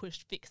it's, like,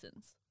 pushed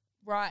Vixens.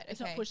 Right, It's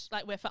not pushed,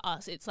 like, where for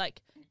us, it's,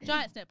 like,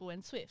 Giants Netball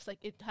and Swifts. Like,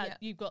 it has,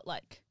 you've got,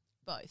 like,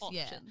 both,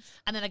 options.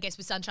 And then I guess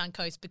with Sunshine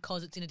Coast,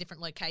 because it's in a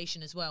different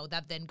location as well,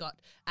 they've then got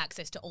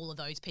access to all of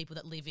those people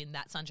that live in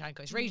that Sunshine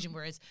Coast region,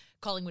 whereas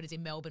Collingwood is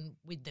in Melbourne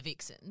with the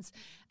Vixens.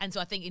 And so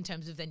I think in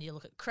terms of then you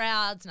look at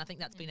crowds, and I think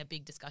that's been a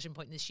big discussion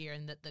point this year,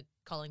 and that the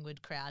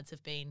Collingwood crowds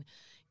have been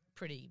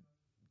pretty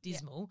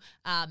dismal.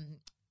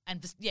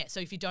 So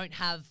if you don't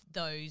have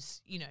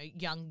those,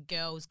 young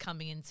girls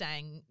coming in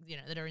saying,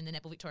 that are in the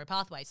Netball Victoria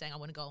pathway saying, I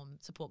want to go and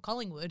support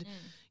Collingwood,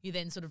 you're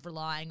then sort of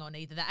relying on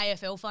either the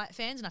AFL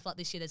fans, and I feel like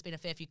this year there's been a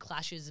fair few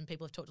clashes, and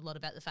people have talked a lot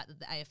about the fact that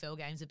the AFL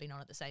games have been on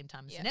at the same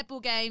time as the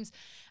netball games.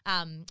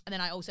 And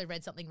then I also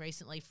read something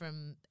recently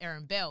from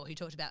Erin Bell, who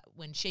talked about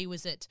when she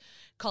was at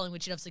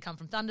Collingwood, she'd obviously come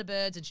from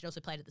Thunderbirds, and she'd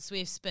also played at the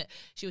Swifts, but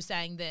she was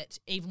saying that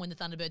even when the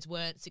Thunderbirds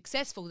weren't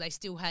successful, they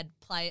still had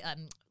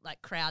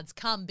crowds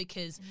come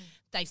because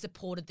they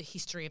supported the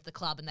history of the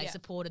club, and they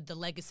supported the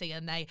legacy,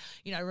 and they,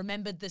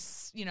 remembered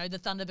this, the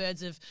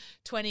Thunderbirds of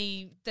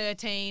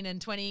 2013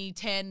 and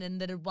 2010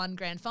 and that had won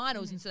grand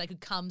finals, and so they could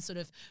come sort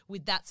of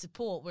with that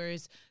support,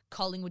 whereas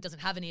Collingwood doesn't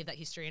have any of that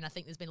history. And I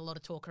think there's been a lot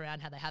of talk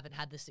around how they haven't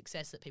had the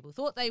success that people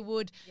thought they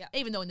would,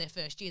 even though in their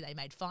first year they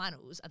made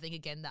finals. I think,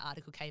 again, the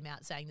article came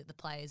out saying that the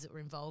players that were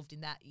involved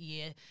in that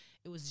year,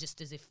 it was just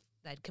as if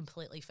they'd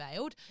completely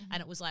failed. And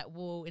it was like,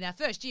 well, in our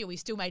first year, we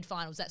still made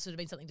finals. That sort of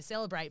been something to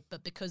celebrate.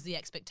 But because the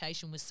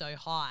expectation was so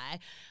high,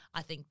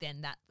 I think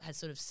then that has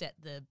sort of set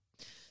the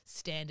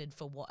standard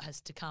for what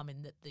has to come,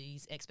 in that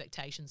these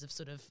expectations have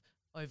sort of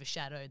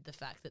overshadowed the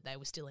fact that they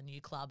were still a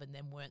new club and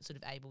then weren't sort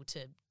of able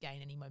to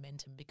gain any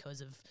momentum because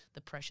of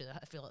the pressure that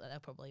I feel like they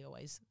probably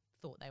always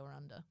thought they were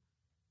under.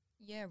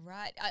 Yeah,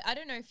 right. I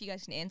don't know if you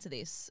guys can answer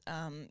this.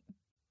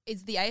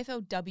 Is the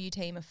AFLW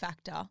team a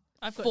factor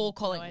for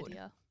Collingwood? No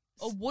idea.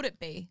 Or would it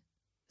be?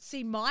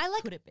 See,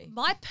 could it be?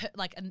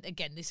 And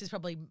again, this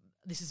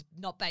is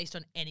not based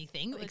on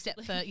anything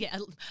except for,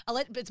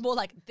 but it's more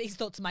like these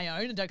thoughts are my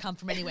own and don't come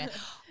from anywhere.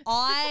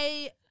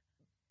 I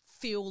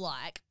feel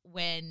like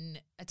when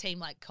a team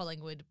like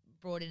Collingwood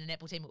brought in a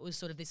netball team, it was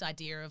sort of this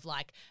idea of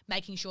like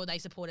making sure they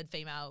supported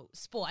female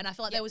sport. And I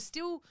feel like there was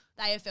still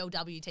the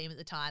AFLW team at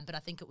the time, but I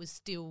think it was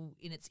still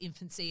in its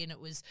infancy, and it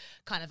was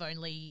kind of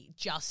only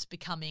just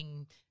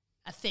becoming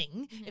a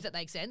thing, if that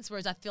makes sense.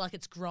 Whereas I feel like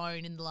it's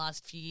grown in the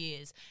last few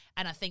years.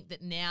 And I think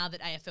that now that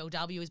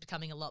AFLW is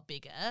becoming a lot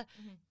bigger,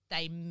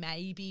 they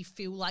maybe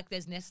feel like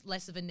there's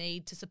less of a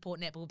need to support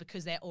netball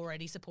because they're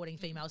already supporting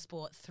female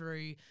sport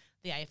through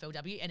the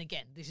AFLW. And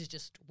again, this is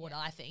just what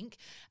I think.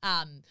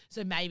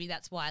 So maybe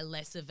that's why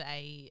less of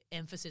a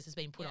emphasis has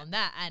been put on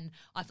that. And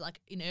I feel like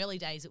in early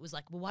days it was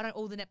like, well, why don't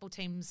all the netball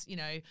teams, you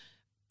know,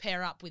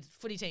 pair up with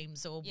footy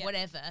teams or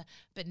whatever?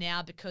 But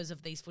now because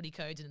of these footy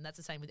codes, and that's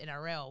the same with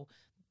NRL,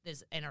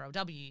 there's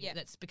NRLW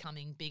that's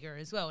becoming bigger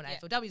as well, and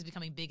AFLW is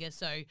becoming bigger.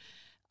 So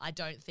I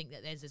don't think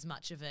that there's as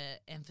much of a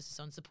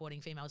emphasis on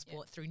supporting female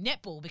sport through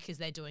netball because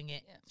they're doing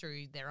it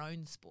through their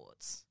own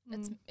sports.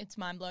 It's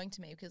mind blowing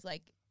to me because,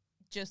 like,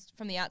 just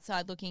from the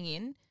outside looking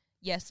in,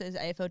 yes, there's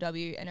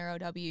AFLW,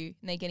 NRLW,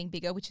 and they're getting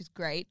bigger, which is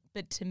great.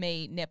 But to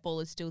me,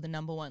 netball is still the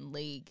number one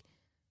league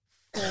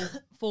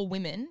for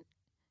women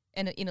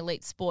and in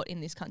elite sport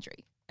in this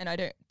country. And I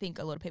don't think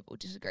a lot of people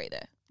disagree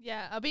there.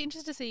 Yeah, I'll be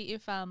interested to see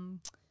if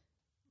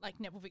like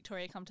Netball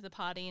Victoria come to the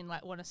party and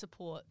like want to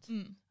support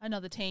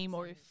another team,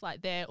 or if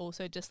like they're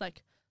also just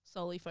like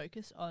solely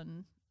focused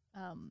on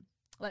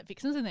like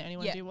Vixens and they only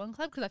want to do one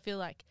club, because I feel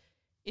like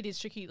it is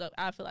tricky. Like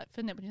I feel like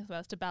for Netball New South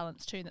Wales to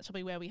balance two, and that's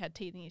probably where we had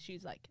teething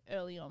issues like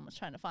early on, was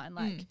trying to find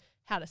like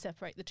how to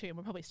separate the two, and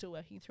we're probably still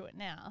working through it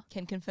now.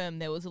 Can confirm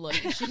there was a lot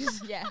of issues.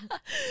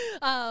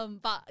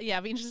 But yeah,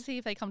 I'd be interested to see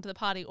if they come to the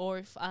party, or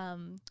if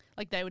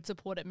like they would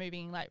support it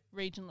moving like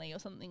regionally or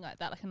something like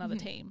that, like another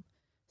team.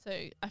 So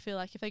I feel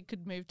like if they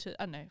could move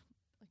to, I don't know,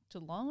 like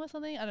Geelong or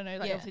something. I don't know.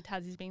 Like obviously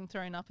Tassie's been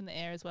thrown up in the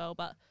air as well.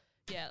 But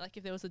yeah, like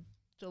if there was a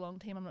Geelong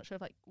team, I'm not sure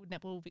if like would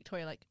Netball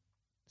Victoria like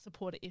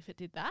support it if it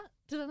did that.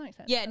 Does that make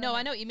sense? Yeah, no,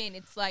 I know what you mean.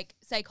 It's like,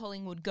 say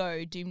Collingwood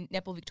go, do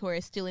Netball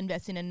Victoria still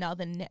invest in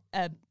another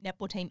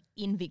netball team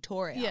in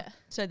Victoria? Yeah.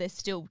 So there's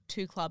still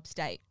two club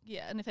state.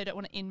 Yeah, and if they don't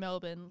want it in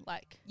Melbourne,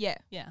 like yeah.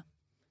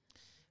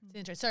 It's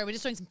interesting. Sorry, we're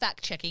just doing some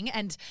fact checking.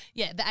 And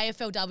yeah, the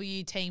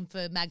AFLW team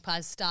for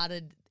Magpies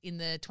started in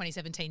the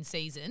 2017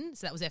 season.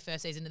 So that was their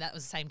first season, and that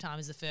was the same time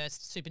as the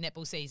first Super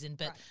Netball season.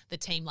 But the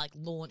team like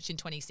launched in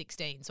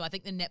 2016. So I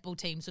think the netball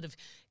team sort of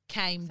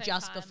came Same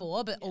just time.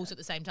 before, but also at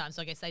the same time.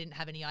 So I guess they didn't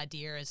have any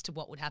idea as to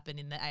what would happen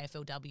in the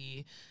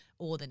AFLW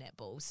or the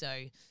netball.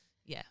 So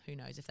yeah, who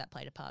knows if that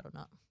played a part or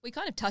not. We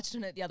kind of touched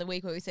on it the other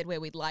week where we said where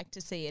we'd like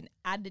to see an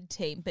added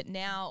team, but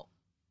now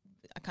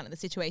kind of the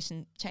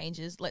situation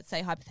changes. Let's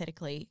say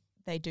hypothetically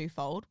they do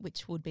fold,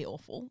 which would be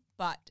awful,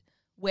 but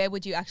where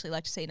would you actually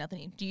like to see another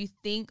team? Do you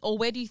think, or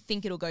where do you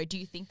think it'll go? Do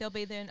you think there'll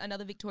be then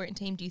another Victorian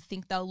team? Do you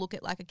think they'll look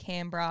at like a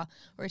Canberra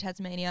or a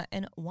Tasmania?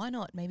 And why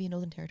not maybe a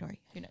Northern Territory?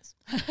 Who knows?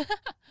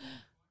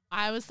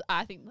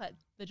 I think that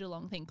the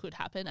Geelong thing could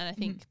happen, and I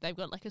think they've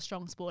got like a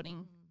strong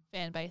sporting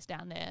fan base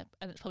down there,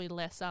 and it's probably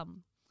less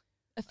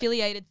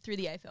affiliated through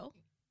the AFL.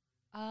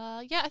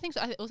 Yeah, I think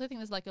so. I also think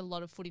there's like a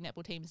lot of footy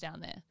netball teams down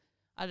there.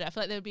 I don't know. I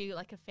feel like there would be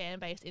like a fan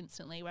base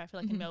instantly, where I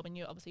feel like in Melbourne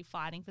you're obviously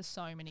fighting for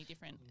so many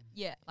different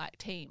like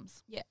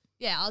teams.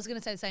 Yeah, I was going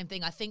to say the same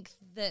thing. I think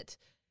that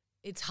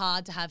it's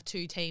hard to have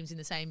two teams in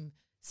the same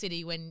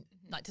city when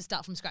like to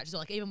start from scratch as well.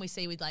 Like even we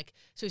see with like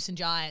Swifts and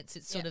Giants,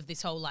 it's sort of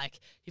this whole like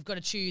you've got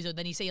to choose, or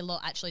then you see a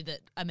lot actually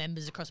that are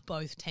members across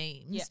both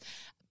teams. Yeah.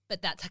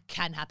 But that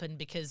can happen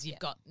because you've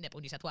got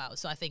Netball New South Wales.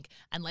 So I think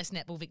unless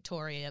Netball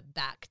Victoria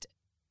backed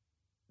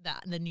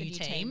the new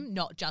team,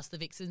 not just the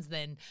Vixens,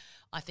 then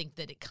I think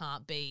that it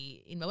can't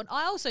be in Melbourne.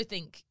 I also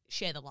think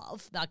share the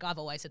love. Like I've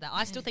always said that.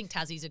 I still think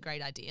Tassie's a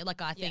great idea.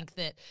 Like I think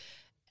that,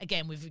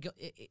 again, we've got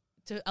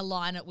to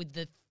align it with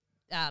the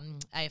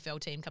AFL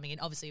team coming in.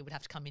 Obviously, it would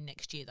have to come in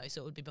next year, though,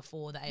 so it would be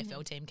before the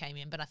AFL team came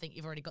in. But I think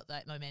you've already got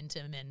that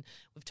momentum, and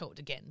we've talked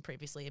again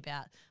previously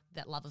about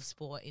that love of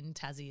sport in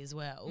Tassie as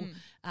well.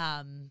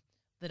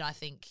 That I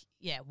think,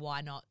 why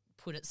not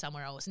put it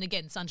somewhere else? And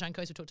again, Sunshine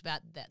Coast we talked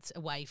about, that's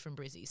away from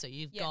Brizzy, so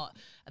you've got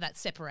that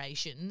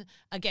separation.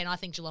 Again, I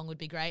think Geelong would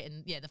be great,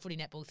 and the footy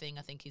netball thing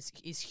I think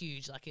is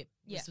huge. Like it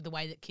was the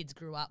way that kids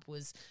grew up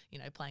was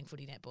playing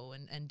footy netball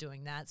and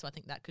doing that. So I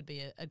think that could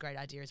be a great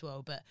idea as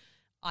well. But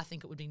I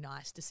think it would be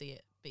nice to see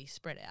it be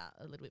spread out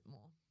a little bit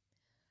more.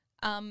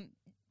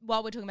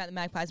 While we're talking about the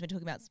Magpies, we're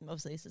talking about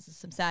obviously this is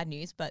some sad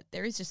news, but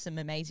there is just some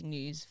amazing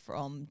news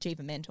from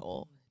Jiva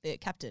Mentor, the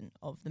captain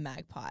of the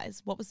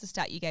Magpies. What was the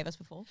stat you gave us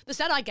before? The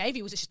stat I gave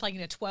you was that she's playing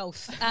in her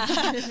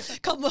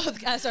 12th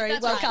Commonwealth,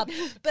 World Cup.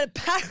 But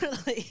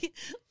apparently,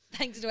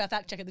 thanks to our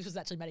fact checker, this was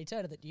actually Maddie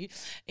Turner that knew,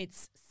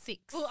 it's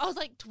 6. Well, I was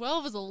like,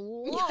 12 is a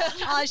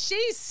lot.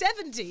 She's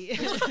 70.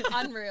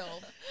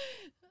 Unreal.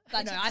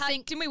 But no, I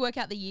think... Didn't we work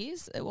out the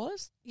years it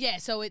was? Yeah,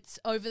 so it's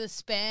over the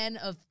span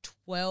of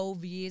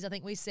 12 years, I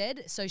think we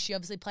said. So she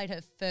obviously played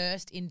her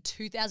first in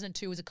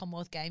 2002 was a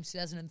Commonwealth Games,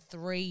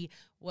 2003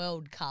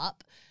 World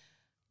Cup.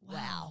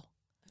 Wow.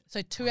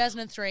 So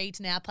 2003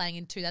 to now playing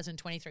in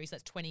 2023, so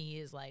that's 20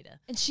 years later.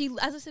 And she,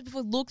 as I said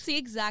before, looks the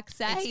exact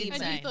same.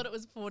 And you thought it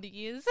was 40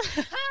 years.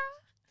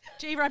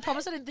 Jiva, I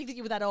promise I didn't think that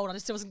you were that old. I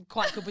just wasn't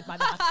quite good with my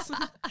maths.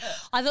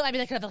 I thought maybe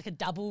they could have like a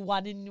double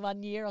one in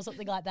 1 year or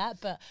something like that.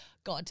 But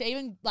God, to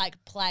even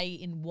like play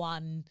in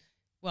one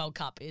World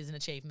Cup is an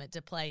achievement.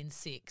 To play in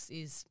 6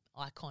 is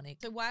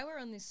iconic. So while we're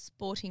on this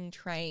sporting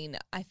train,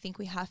 I think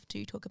we have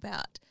to talk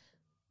about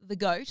the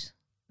GOAT,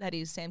 that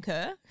is Sam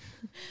Kerr,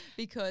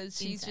 because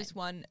she's just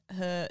won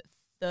her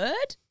 3rd,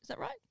 is that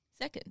right?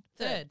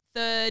 2nd?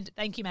 3rd.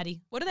 Thank you,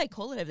 Maddie. What do they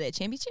call it over there?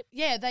 Championship?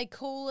 Yeah, they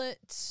call it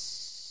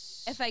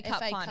FA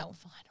Cup final.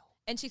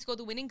 And she scored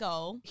the winning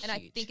goal. Huge. And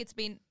I think it's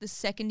been the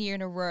 2nd year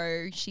in a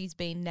row she's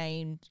been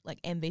named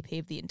like MVP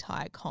of the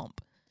entire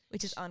comp,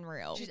 which is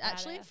unreal. She's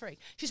actually a freak.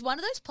 She's one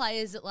of those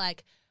players that,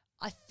 like,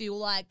 I feel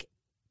like,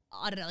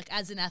 I don't know, like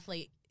as an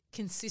athlete,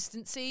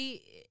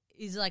 consistency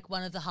is like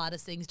one of the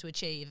hardest things to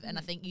achieve. And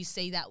I think you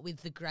see that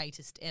with the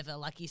greatest ever.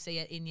 Like you see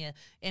it in your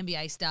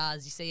NBA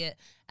stars, you see it.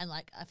 And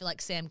like, I feel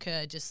like Sam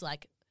Kerr just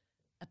like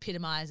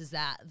epitomizes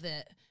that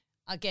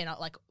again,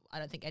 I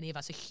don't think any of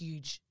us are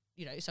huge,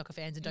 soccer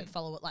fans and don't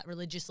follow it like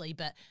religiously,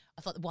 but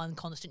I thought the one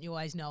constant you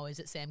always know is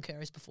that Sam Kerr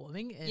is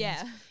performing.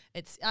 And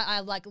I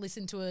like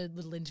listened to a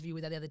little interview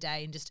with her the other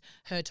day and just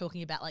her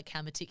talking about like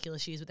how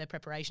meticulous she is with their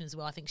preparation as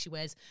well. I think she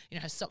wears,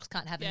 her socks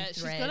can't have any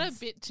threads. She's got a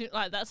bit too,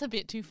 that's a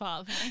bit too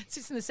far for me.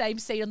 Sits in the same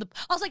seat I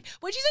was like,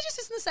 when she said she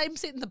sits in the same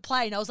seat in the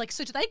plane, I was like,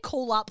 so do they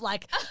call up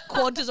like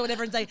Qantas or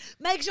whatever and say,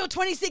 make sure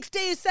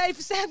 26D is safe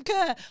for Sam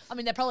Kerr? I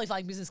mean, they're probably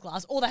flying business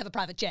class or they have a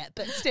private jet,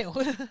 but still.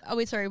 Oh,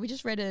 wait, sorry. We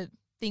just read a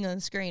thing on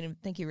the screen,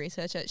 and thank you,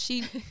 researcher.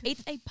 She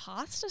eats a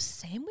pasta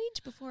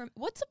sandwich before.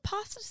 What's a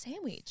pasta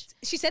sandwich?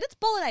 She said it's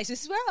bolognese.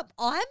 This is where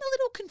I'm a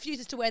little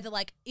confused as to whether,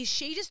 like, is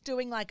she just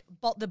doing like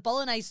the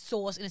bolognese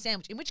sauce in a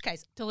sandwich? In which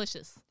case,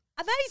 Delicious.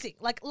 amazing.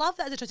 Like, love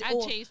that as a toast.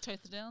 Add cheese,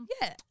 toast it down.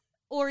 Yeah.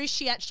 Or is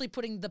she actually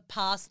putting the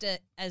pasta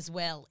as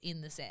well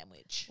in the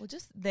sandwich? Well,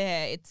 just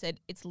there it said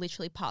it's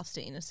literally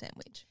pasta in a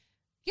sandwich.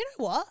 You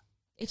know what?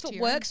 If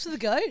it works for the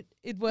goat,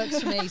 it works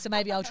for me. So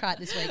maybe I'll try it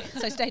this week.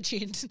 So stay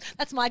tuned.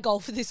 That's my goal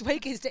for this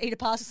week, is to eat a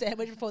pasta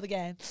sandwich before the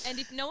game. And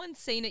if no one's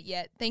seen it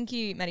yet, thank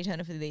you, Maddie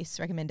Turner, for this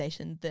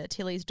recommendation. The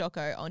Tilly's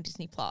doco on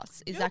Disney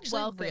Plus is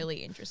actually really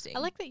interesting. I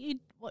like that you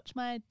watch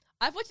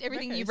I've watched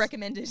everything you've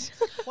recommended.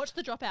 Watch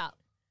The Dropout.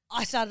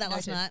 I started that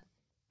last night.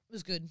 It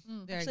was good.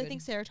 Very Actually, good. I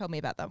think Sarah told me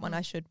about that one.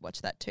 I should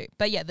watch that too.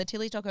 But yeah, the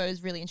Tilly's doco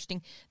is really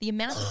interesting. The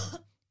amount of...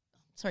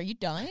 Sorry, are you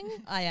dying?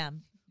 I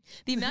am.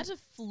 The amount of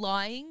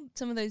flying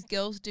some of those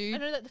girls do. I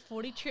know that the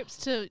 40 trips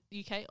to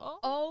UK.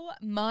 Oh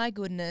my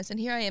goodness. And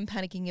here I am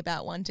panicking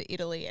about one to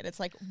Italy, and it's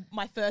like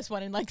my first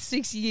one in like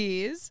 6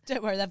 years.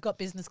 Don't worry, they've got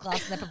business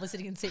class and they're probably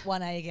sitting in seat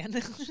 1A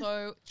again.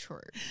 So true.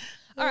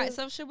 All right,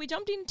 so should we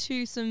jump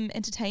into some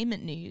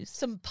entertainment news?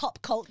 Some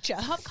pop culture.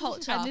 Pop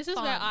culture. And this is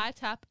where I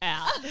tap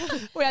out.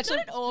 We actually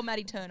Not at all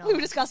Maddie Turner. we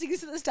were discussing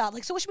this at the start.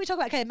 Like, so what should we talk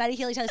about? Okay, Matty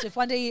Healy, Taylor Swift,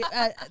 one day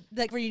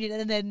like reunion,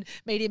 and then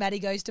Media Maddie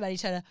goes to Matty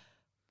Turner.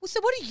 Well, so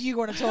what do you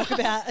want to talk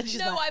about? And she's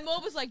No, like, I'm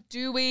always like,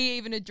 do we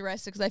even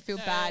address it? Because I feel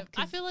bad.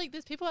 I feel like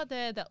there's people out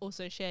there that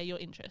also share your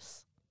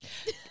interests.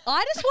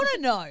 I just want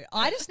to know.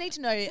 I just need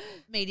to know,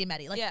 Media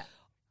Maddie. Like,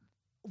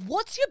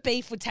 what's your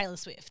beef with Taylor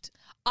Swift?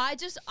 I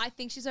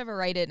think she's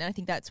overrated, and I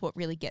think that's what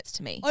really gets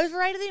to me.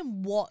 Overrated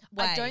in what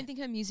way? I don't think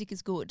her music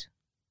is good.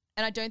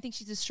 And I don't think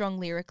she's as strong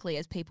lyrically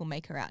as people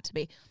make her out to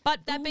be. But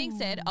that being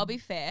said, I'll be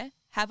fair.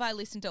 Have I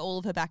listened to all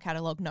of her back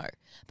catalogue? No.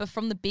 But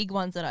from the big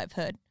ones that I've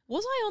heard,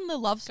 was I on the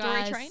love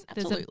story train?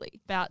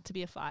 Absolutely. About to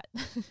be a fight.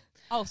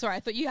 Oh, sorry. I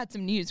thought you had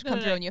some news come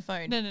through on your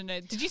phone. No.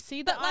 Did you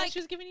see that like, she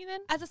was giving you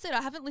then? As I said,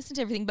 I haven't listened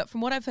to everything, but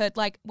from what I've heard,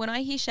 like when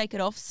I hear Shake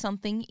It Off,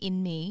 something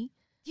in me.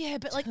 Yeah,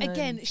 but like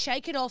again,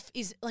 Shake It Off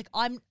is like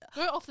Go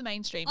off the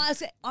mainstream.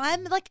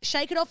 I'm like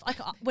Shake It Off. Like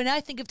when I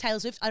think of Taylor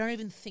Swift, I don't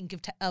even think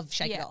of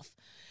Shake It Off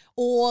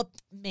or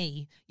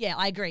Me. Yeah,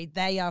 I agree.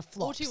 They are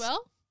flops. All Too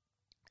Well.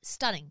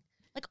 Stunning.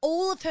 Like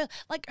all of her,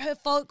 like her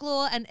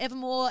Folklore and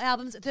Evermore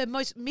albums, the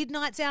most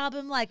Midnight's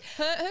album, like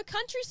her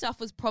country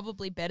stuff was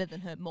probably better than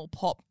her more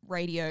pop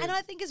radio. And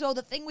I think as well,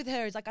 the thing with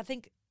her is like I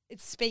think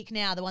it's Speak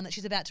Now, the one that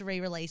she's about to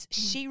re-release.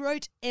 She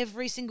wrote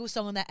every single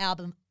song on that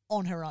album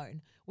on her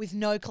own with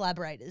no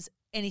collaborators,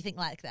 anything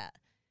like that.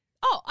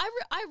 Oh,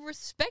 I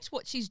respect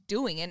what she's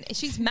doing, and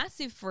she's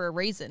massive for a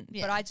reason.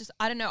 Yeah. But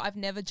I don't know. I've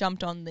never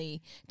jumped on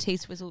the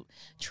T-Swizzle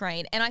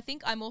train, and I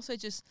think I'm also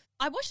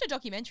I watched a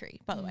documentary,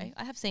 by the way.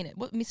 I have seen it.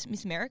 What Miss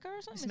America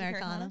or something? Miss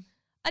Americana.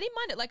 I didn't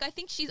mind it. Like I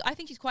think she's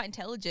quite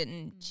intelligent,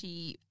 and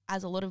she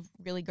has a lot of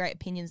really great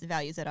opinions and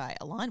values that I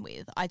align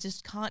with. I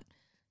just can't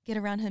get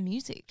around her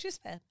music. Which is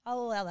fair. I'll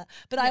allow that.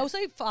 But I also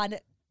find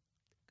it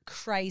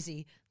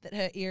crazy that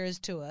her Eras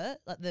tour,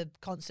 like the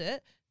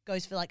concert,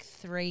 goes for like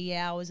 3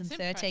 hours and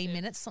 13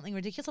 minutes, something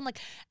ridiculous. I'm like,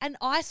 and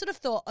I sort of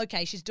thought,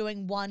 okay, she's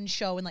doing one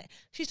show and like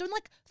she's doing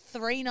like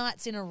 3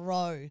 nights in a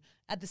row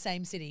at the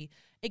same city.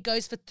 It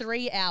goes for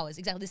 3 hours.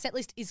 Exactly. The set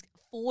list is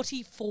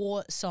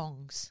 44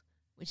 songs.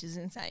 which is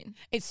insane.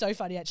 It's so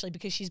funny actually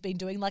because she's been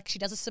doing she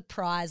does a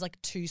surprise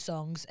 2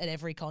 songs at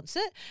every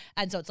concert,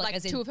 and so it's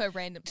as in, 2 of her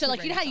random. So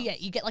two you random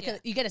you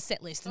get you get a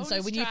set list, and so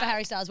Bonus we knew for track.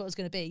 Harry Styles what it was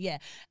going to be,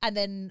 and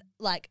then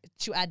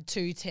she'll add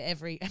 2 to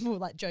every, and we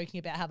were joking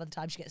about how by the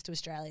time she gets to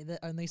Australia, the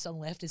only song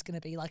left is going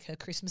to be her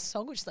Christmas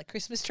song, which is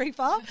Christmas Tree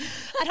Farm,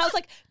 and I was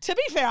like, to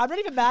be fair, I'm not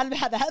even mad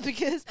about that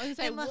because I was gonna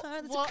say, in my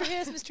heart it's a what-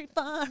 Christmas tree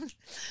farm.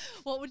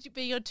 What would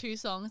be your 2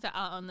 songs that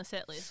are on the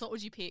set list? What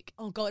would you pick?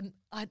 Oh God,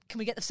 can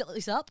we get the set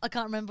list up? I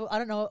can't remember. I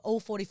don't know all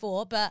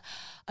 44, but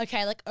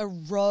okay, a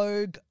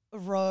rogue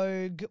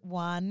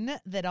one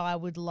that I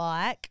would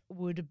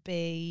would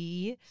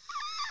be.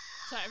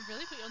 Sorry, I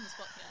really put you on the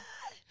spot here.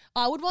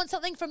 I would want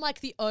something from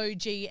the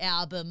OG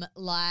album,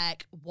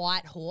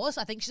 White Horse.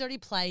 I think she's already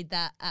played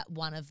that at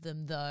one of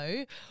them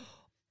though.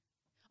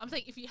 I'm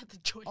saying if you had the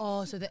choice.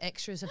 Oh, so the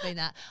extras have been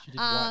that. She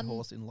did White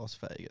Horse in Las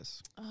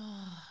Vegas.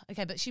 Oh,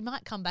 okay, but she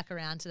might come back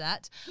around to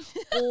that.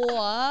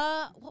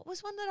 Or what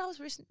was one that I was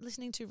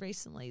listening to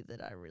recently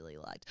that I really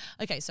liked?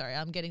 Okay, sorry,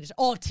 I'm getting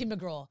Tim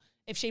McGraw.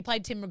 If she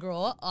played Tim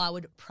McGraw, I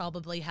would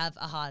probably have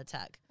a heart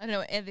attack. I don't know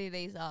what any of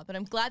these are, but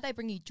I'm glad they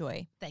bring you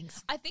joy.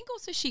 Thanks. I think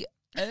also she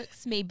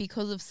irks me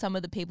because of some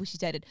of the people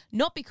she's dated.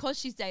 Not because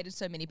she's dated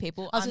so many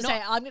people. I was going to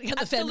say, I'm going to get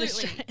the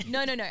feminist.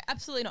 Absolutely. No,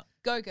 absolutely not.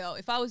 Go girl.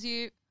 If I was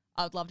you,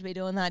 I would love to be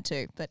doing that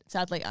too, but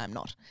sadly I'm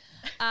not.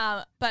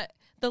 But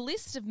the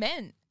list of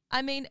men,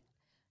 I mean,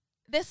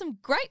 there's some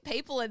great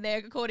people in there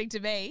according to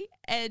me.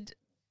 And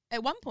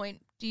at one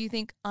point, do you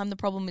think I'm the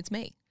problem, it's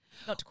me?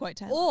 Not to quote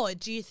Taylor. Or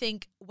do you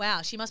think,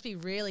 wow, she must be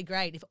really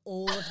great if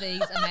all of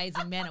these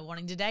amazing men are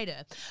wanting to date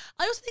her?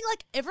 I also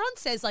think everyone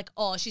says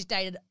oh, she's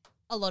dated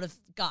a lot of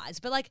guys,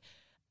 but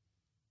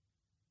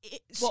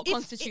What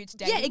constitutes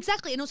dating? Yeah,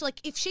 exactly. And also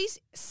if she's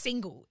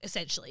single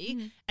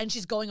essentially and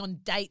she's going on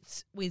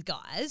dates with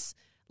guys,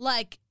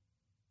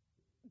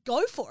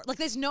 go for it.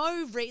 There's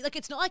no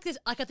it's not there's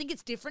I think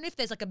it's different if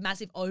there's a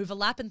massive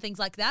overlap and things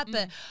like that.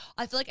 But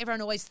I feel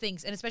everyone always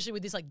thinks, and especially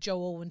with this Joe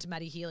Alwyn to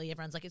Matty Healy,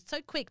 everyone's it's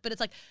so quick. But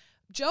it's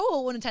Joe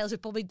Alwyn and Taylor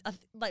Swift probably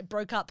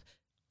broke up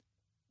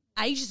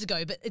ages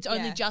ago, but it's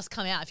only just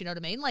come out, if you know what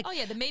I mean. Oh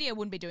yeah, the media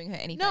wouldn't be doing her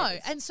any no,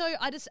 favors. and so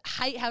I just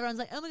hate how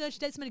everyone's oh my God, she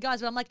dates so many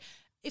guys. But I'm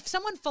if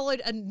someone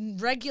followed a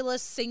regular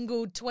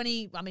single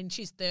 20, I mean,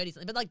 she's 30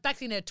 something, but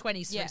back in her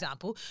 20s, for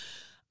example,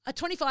 a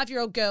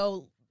 25-year-old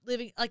girl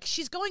living,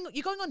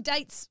 you're going on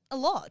dates a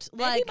lot.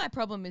 Maybe my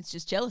problem is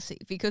just jealousy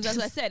because, as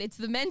I said, it's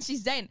the men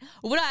she's dating.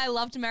 Would I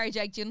love to marry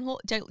Jake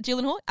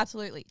Gyllenhaal?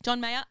 Absolutely.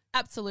 John Mayer?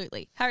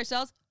 Absolutely. Harry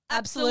Styles?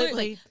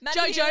 Absolutely. Joe Matty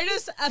Healy?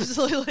 Jonas?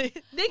 Absolutely.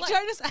 Nick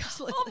Jonas?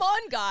 Absolutely. Come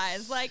on,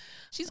 guys.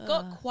 She's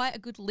got quite a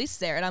good list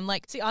there. And I'm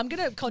see, I'm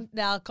going to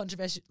now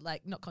controversial,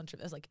 not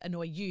controversial,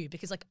 annoy you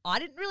because, I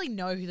didn't really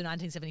know who the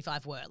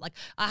 1975 were.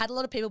 I had a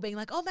lot of people being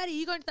oh, Maddie,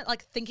 you going to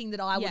that? Thinking that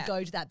I would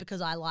go to that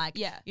because I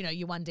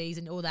your 1Ds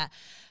and all that.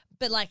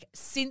 But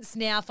since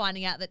now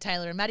finding out that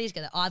Taylor and Maddie are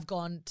together, I've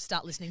gone to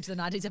start listening to the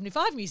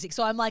 1975 music.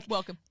 So I'm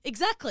welcome.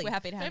 Exactly. We're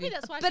happy to have Maybe you.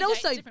 that's why But she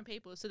also- dates different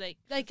people, so they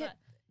get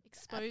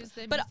expose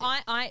them. But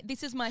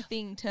this is my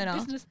thing, Turner.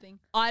 business thing.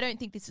 I don't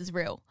think this is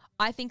real.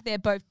 I think they're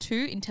both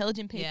two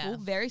intelligent people, Yeah.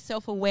 very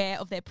self-aware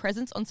of their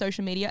presence on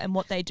social media and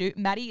what they do.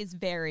 Maddie is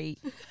very...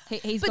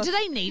 he's But got do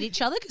they need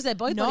each other? Because they're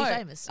both no, pretty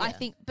famous. I Yeah.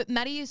 think, but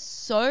Maddie is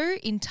so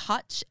in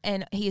touch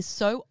and he is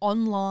so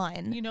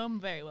online. You know him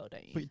very well,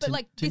 don't you? Put your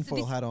But, this-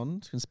 tinfoil hat on.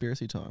 It's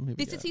conspiracy time. Here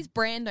we This go. is his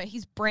brand, though.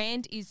 His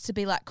brand is to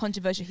be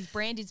controversial. His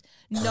brand is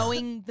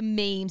knowing the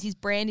memes. His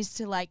brand is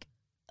to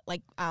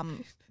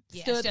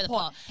stir the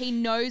pot. He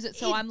knows it.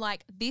 So I'm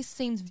this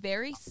seems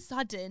very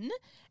sudden.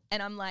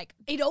 And I'm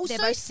It also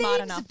they're both smart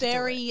seems enough to do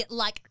very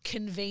it.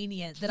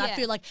 convenient that I Yeah.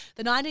 feel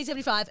the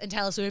 1975 and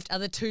Taylor Swift are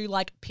the two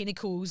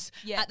pinnacles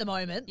Yeah. at the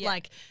moment.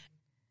 Yeah.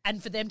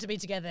 And for them to be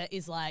together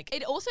is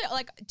It also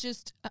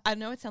just I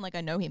know it sounds like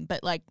I know him, but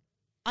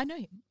I know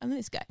him. I know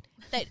this guy.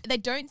 They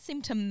don't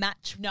seem to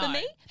match no. for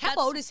me. How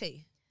old is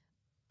he?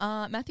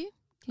 Matthew?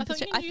 I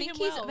thought you I knew think him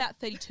he's well. about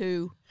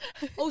 32.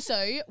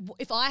 Also,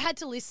 if I had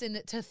to listen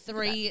to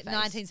 3 That face.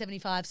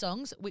 1975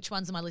 songs, which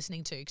ones am I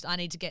listening to? Because I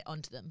need to get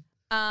onto them.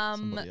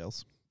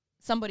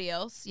 Somebody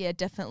else. Yeah,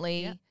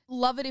 definitely. Yeah.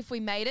 Love It If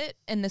We Made It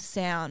and the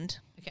sound.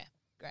 Okay,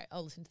 great.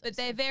 I'll listen to But those.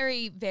 they're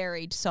very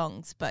varied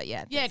songs, but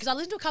yeah. Yeah, because I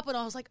listened to a couple and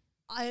I was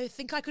I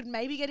think I could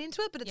maybe get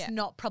into it, but it's Yeah.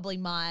 not probably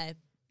my...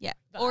 Yeah.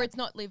 vibe. Or It's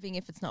Not Living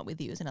If It's Not With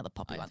You is another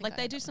poppy I one. think I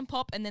They have do that some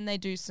pop and then they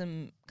do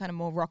some kind of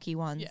more rocky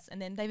ones. Yeah.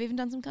 And then they've even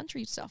done some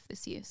country stuff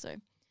this year. So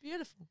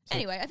Beautiful.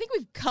 anyway, I think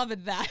we've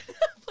covered that.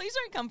 Please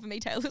don't come for me,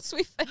 Taylor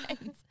Swift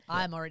fans.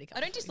 I'm already I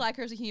don't dislike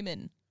her as a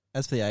human.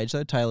 As for the age,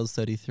 though, Taylor's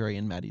 33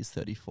 and Maddie's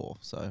 34.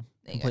 So There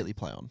you completely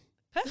play on.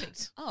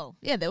 Perfect. Oh,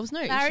 yeah, there was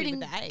no Married issue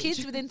and with the age.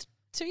 kids within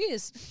 2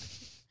 years.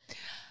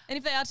 And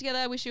if they are together,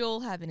 I wish you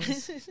all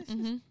happiness.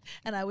 Mm-hmm.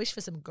 And I wish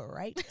for some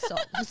great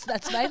songs.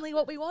 That's mainly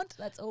what we want.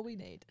 That's all we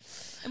need.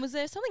 And was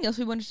there something else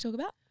we wanted to talk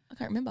about? I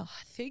can't remember.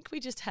 I think we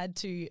just had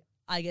to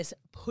I guess,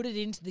 put it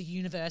into the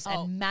universe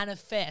Oh. and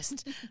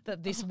manifest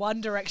that this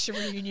One Direction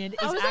reunion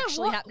I is was like,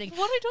 actually what? happening.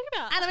 What are you talking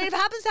about? And I mean, if it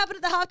happens to happen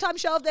at the halftime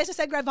show of the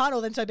SSN Grand Final,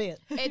 then so be it.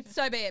 It's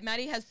so be it.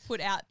 Maddie has put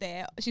out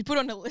there. She's put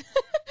on a.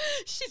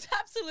 She's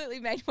absolutely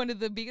made one of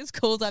the biggest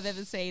calls I've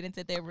ever seen and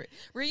said they're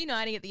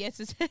reuniting at the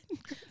SSN.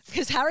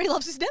 Because Harry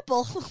loves his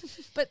netball.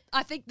 But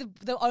I think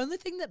the only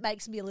thing that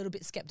makes me a little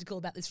bit skeptical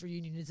about this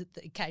reunion is that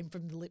it came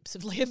from the lips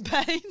of Liam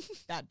Payne.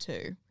 That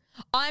too.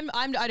 I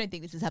don't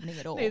think this is happening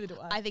at all. Neither do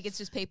I. I think it's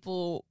just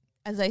people,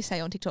 as they say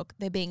on TikTok,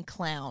 they're being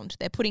clowned.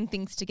 They're putting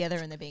things together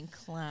and they're being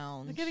They're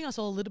clowned. giving us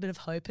all a little bit of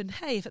hope. And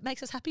hey, if it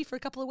makes us happy for a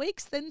couple of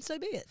weeks, then so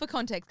be it. For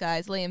context,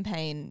 guys, Liam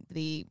Payne,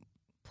 the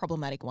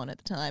problematic one at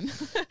the time,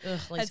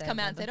 has come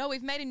out and said,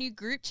 we've made a new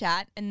group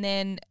chat. And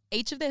then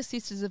each of their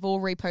sisters have all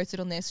reposted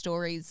on their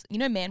stories,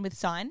 Man with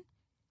Sign.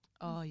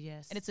 oh,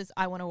 yes. And it says,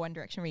 I want a One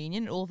Direction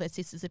reunion. All of their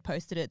sisters had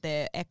posted it,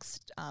 their ex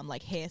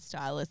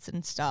hairstylists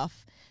and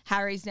stuff.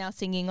 Harry's now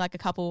singing like a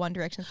couple One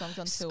Direction songs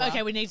on tour.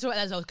 Okay, we need to talk about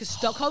that as well because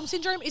Stockholm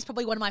Syndrome is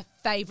probably one of my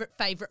favourite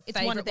It's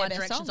one of their One best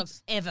Direction songs.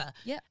 songs ever.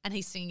 Yeah. And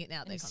he's singing it now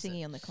at And their he's concert.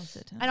 singing on the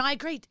concert. And I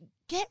agree.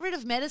 Get rid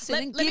of medicine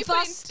and let me give put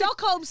us into-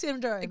 Stockholm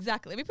Syndrome.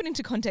 Exactly. Let me put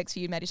into context for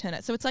you, Maddie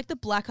Turner. So it's like the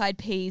Black Eyed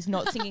Peas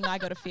not singing I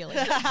Got a Feeling.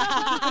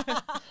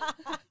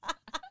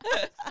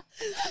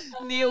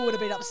 Neil would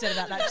have been upset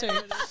about that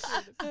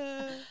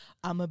too.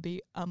 I'm a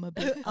bee. Did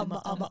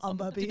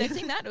Did they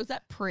sing that? Or was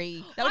that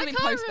pre? That would have been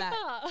post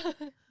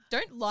that.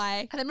 Don't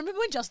lie. And then remember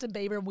when Justin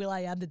Bieber and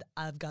Will.i.am did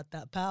I've Got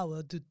That Power?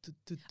 Okay,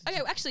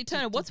 well, actually,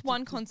 Turner, what's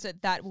one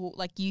concert that will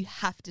you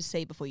have to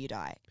see before you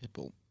die?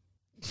 Pitbull.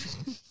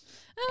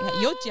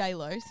 Okay, you're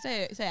J-Lo.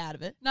 Stay out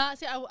of it. Nah,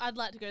 see, I'd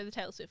like to go to the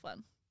Taylor Swift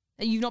one.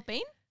 You've not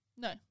been?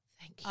 No.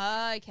 Thank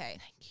you. Okay.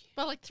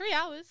 But like 3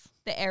 hours.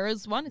 The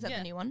Eras one, is that Yeah.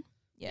 the new one?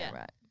 Yeah, Yeah.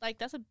 right. Like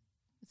that's a,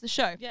 It's a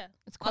show. yeah.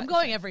 It's quite I'm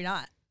going every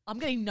night. I'm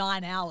getting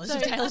 9 hours So-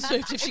 of Taylor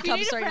Swift if she If you comes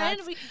need a 3 friend,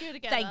 nights. we can go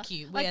together. Thank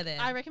you. Like, We're there.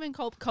 I recommend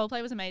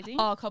Coldplay was amazing.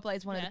 Oh, Coldplay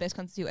is one of Yeah. the best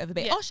concerts you'll ever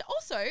be. Yeah.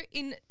 Also,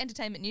 in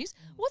entertainment news,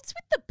 what's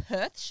with the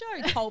Perth show,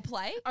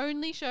 Coldplay?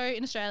 Only show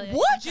in Australia.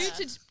 What? Yeah.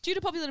 Due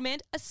to popular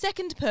demand, a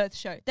second Perth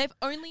show. They've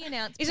only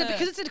announced Is it Perth.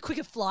 because it's in a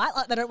quicker flight?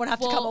 Like they don't want to have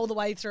to Well, come all the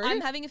way through?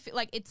 I'm having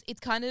it's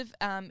kind of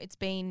it's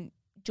been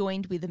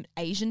joined with an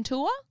Asian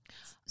tour,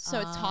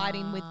 so it's tied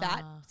in with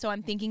that. Ah. So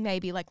I'm thinking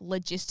maybe like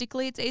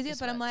logistically it's easier, This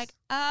but I'm works.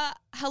 like,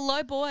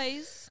 hello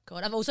boys.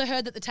 God, I've also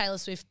heard that the Taylor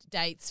Swift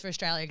dates for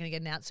Australia are going to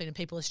get announced soon, and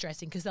people are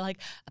stressing because they're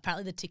like,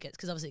 apparently the tickets,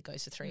 because obviously it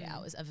goes for 3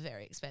 hours, are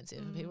very expensive,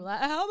 and people are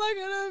like, how am I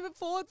going to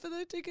afford for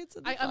the tickets?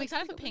 And the I'm flights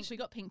excited and for Pink. We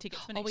got Pink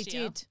tickets for Oh, next we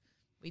year.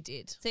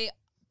 did. See,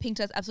 Pink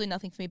does absolutely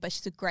nothing for me, but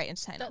she's a great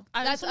entertainer.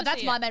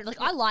 That's my main. Like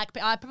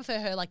I prefer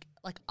her like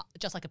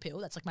Just Like a Pill.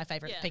 That's like my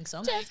favorite Yeah. Pink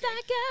song. Just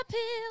like a pill.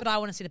 But I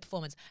want to see the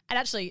performance. And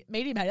actually,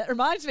 Meaty Mate, it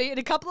reminds me, in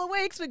a couple of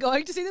weeks, we're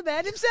going to see the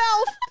man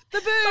himself, the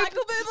Boob.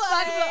 Michael Bublé.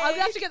 I'm going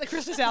to have to get the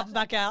Christmas album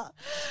back out.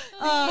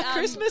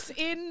 Christmas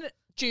in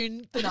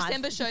June the 9th.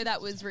 December show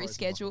that was Frozen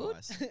block of rescheduled.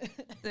 ice.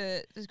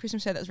 The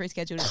Christmas show that was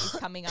rescheduled is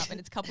coming up, and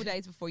it's a couple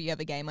days before you have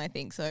a game, I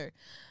think. So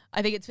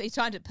I think he's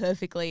timed it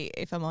perfectly,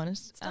 if I'm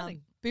honest.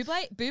 Stunning.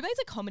 Bublé's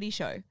a comedy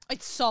show.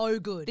 It's so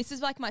good. This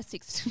is like my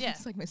sixth. Yeah.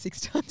 It's like my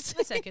sixth time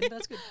my second, but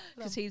that's good.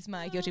 because he's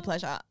my guilty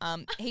pleasure.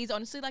 He's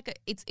honestly like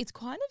it's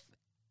kind of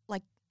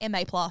like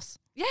MA plus.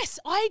 Yes,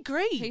 I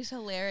agree. He's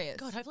hilarious.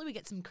 God, hopefully we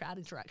get some crowd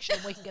interaction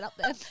and we can get up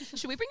there.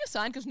 Should we bring a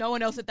sign? Because no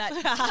one else at that.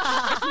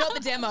 It's not the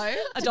demo.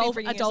 a to be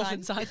bringing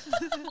dolphin sign.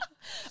 sign.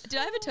 Did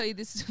I ever tell you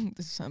this?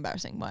 This is so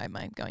embarrassing. Why am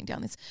I going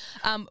down this?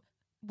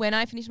 When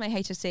I finished my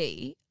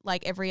HSC,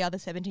 like every other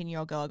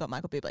 17-year-old girl, I got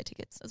Michael Bublé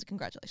tickets. As a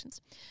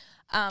congratulations.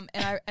 And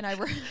I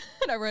wrote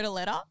I wrote a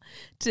letter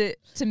to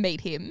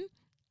meet him.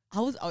 I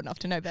was old enough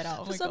to know better.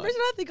 Oh For my some God.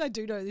 reason, I think I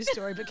do know this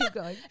story, but keep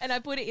going. And I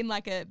put it in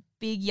like a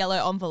big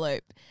yellow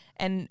envelope,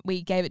 and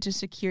we gave it to a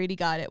security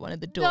guard at one of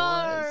the doors.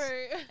 No.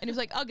 And he was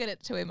like, "I'll get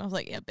it to him." I was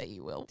like, "Yeah, I bet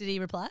you will." Did he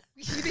reply?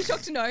 You'd be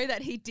shocked to know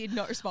that he did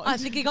not respond. I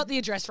think he got the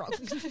address wrong.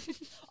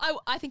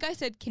 I think I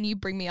said, "Can you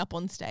bring me up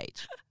on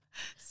stage?"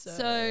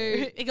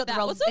 So he got the that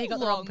wrong. was a He got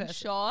the wrong long person.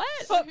 shot.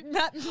 But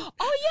Matt,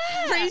 Oh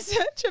yeah,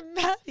 researcher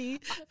Matty.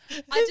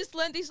 I just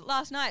learned this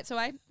last night. So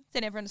I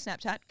sent everyone to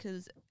Snapchat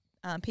because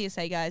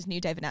PSA guys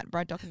new David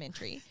Attenborough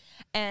documentary.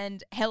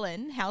 And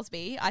Helen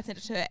Houseby, I sent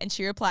it to her and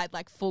she replied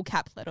like full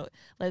cap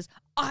letters.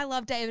 I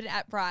love David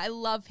Attenborough. I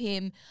love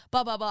him.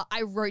 Blah, blah, blah.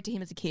 I wrote to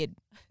him as a kid.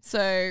 So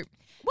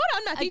well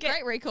done, Matthew. Again-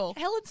 Great recall.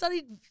 Helen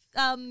studied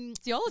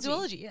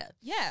zoology. Yeah.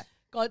 Yeah.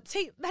 God,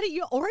 see, Matty,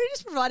 you're already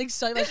just providing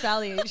so much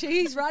value.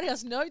 He's writing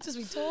us notes as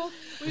we talk.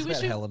 We It's wish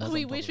about Helen, as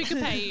we I'm wish we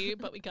probably- could pay you,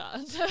 but we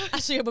can't.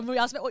 Actually, when we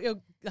asked about what your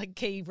like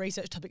key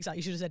research topics are,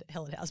 you should have said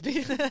Helen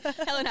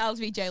Houseby. Helen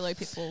Houseby, J-Lo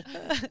Pitbull.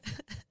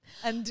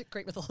 and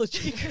Greek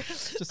mythology.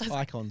 Just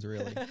icons,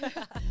 really.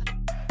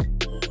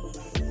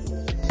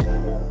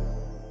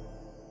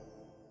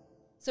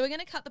 So we're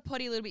going to cut the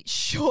potty a little bit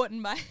short,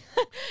 and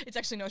it's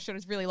actually not short,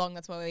 it's really long.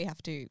 That's why we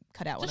have to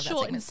cut out Just one of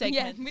our shorten segments.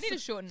 segments. Yeah, we need to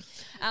shorten.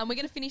 We're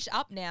going to finish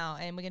up now,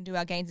 and we're going to do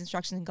our gains,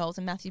 instructions, and goals.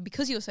 And Matthew,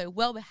 because you're so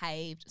well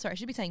behaved, sorry, I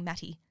should be saying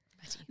Matty.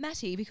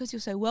 Matty, because you're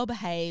so well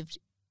behaved,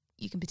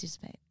 you can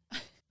participate.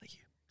 Thank you.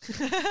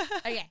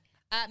 Okay.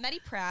 Maddy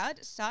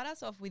Proud, start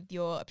us off with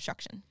your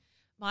obstruction.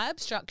 My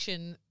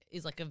obstruction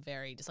is like a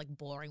very just like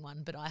boring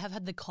one, but I have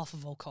had the cough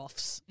of all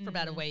coughs for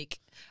about a week.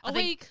 A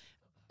week?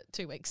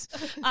 2 weeks.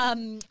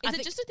 Is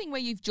it just a thing where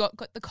you've got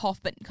the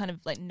cough but kind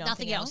of like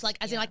nothing else? Like,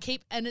 as in I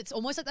keep, and it's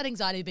almost like that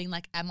anxiety of being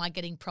like, am I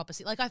getting proper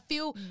sick? Like, I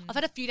feel, I've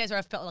had a few days where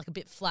I've felt like a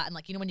bit flat and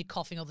like, you know, when you're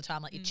coughing all the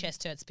time, like your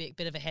chest hurts, bit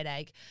of a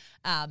headache.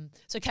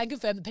 So can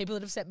confirm that people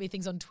that have sent me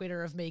things on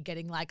Twitter of me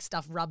getting like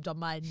stuff rubbed on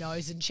my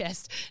nose and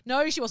chest.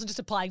 No, she wasn't just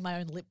applying my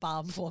own lip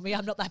balm for me.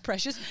 I'm not that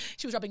precious.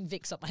 She was rubbing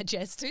Vicks on my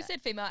chest. Who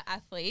said female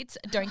athletes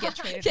don't get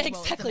treated Yeah, as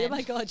well exactly. as Oh the men?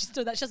 my God, she's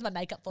doing that. She does my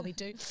makeup for me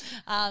too.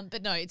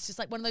 But no, it's just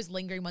like one of those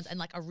lingering ones and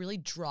like a really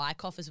dry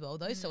cough as well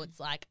though. So it's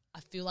like,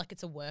 I feel like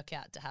it's a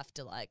workout to have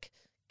to like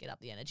get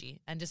up the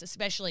energy. And just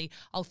especially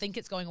I'll think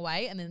it's going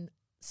away and then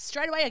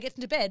straight away I get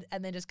into bed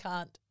and then just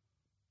can't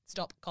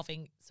stop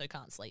coughing, so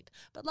can't sleep.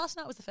 But last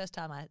night was the first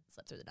time I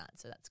slept through the night,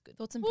 so that's good.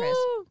 Thoughts and prayers.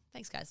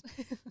 Thanks, guys.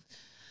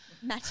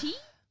 Matty,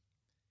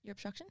 your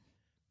obstruction?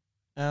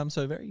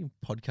 So very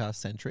podcast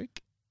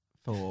centric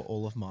for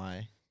all of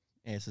my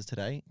answers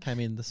today. Came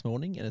in this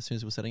morning and as soon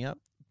as we were setting up,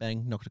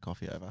 bang, knocked a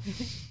coffee over.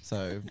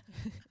 So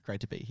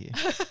great to be here.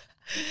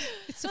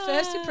 It's the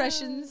first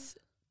impressions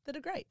that are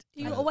great.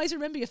 You always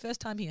remember your first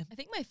time here. I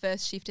think my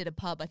first shift at a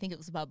pub, I think it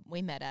was a pub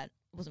we met at.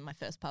 It wasn't my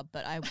first pub,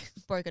 but I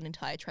broke an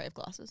entire tray of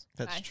glasses.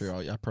 That's Nice. true.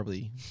 I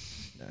probably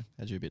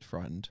had you a bit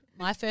frightened.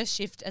 My first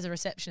shift as a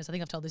receptionist, I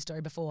think I've told this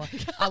story before.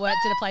 I worked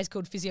at a place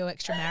called Physio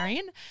Extra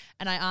Marion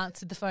and I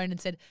answered the phone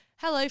and said,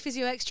 "Hello,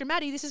 Physio Extra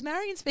Maddie, this is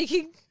Marion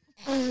speaking."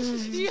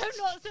 You have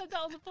not said that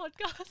on the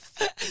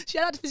podcast.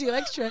 Shout out to Physio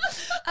Extra. And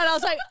I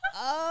was like,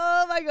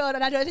 oh my God.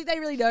 And I don't think they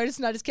really noticed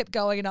and I just kept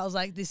going and I was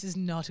like, this is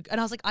not and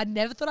I was like, I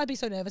never thought I'd be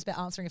so nervous about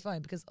answering a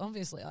phone because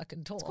obviously I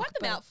can talk. It's quite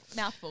the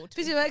mouthful.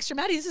 Physio Extra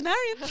Maddie, this is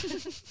Marion.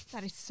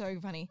 That is so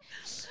funny.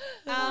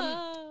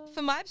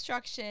 For my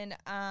obstruction,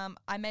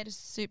 I made a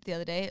soup the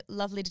other day,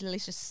 lovely,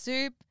 delicious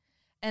soup.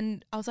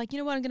 And I was like, you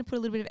know what, I'm going to put a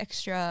little bit of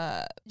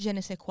extra je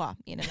ne sais quoi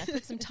in. And I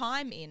put some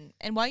thyme in.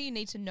 And why you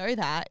need to know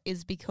that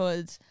is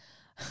because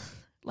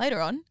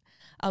later on,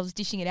 I was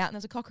dishing it out and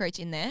there's a cockroach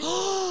in there.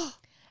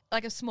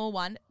 Like a small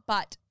one.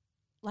 But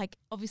like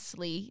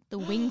obviously the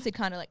wings had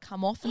kind of like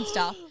come off and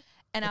stuff.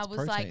 And That's I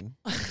was protein.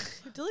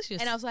 Delicious. like,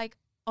 and I was like,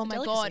 oh my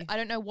delicacy. God, I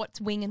don't know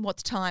what's wing and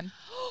what's thyme.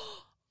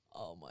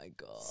 Oh my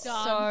God.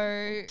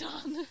 So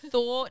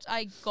thought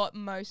I got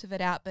most of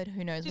it out, but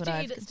who knows Did what you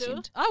I've eat it still?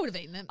 consumed. I would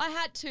have eaten it. I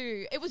had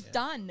to. It was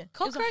done.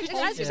 Cockroach, It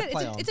was a as you whole- said,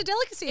 play on. it's a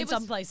delicacy in It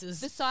some was places.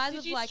 the size Did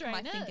of you like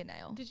my strain it?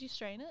 fingernail. Did you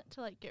strain it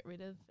to like get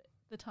rid of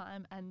the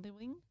thyme and the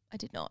wing? I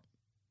did not.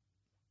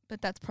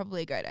 But that's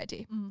probably a great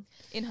idea Mm.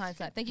 in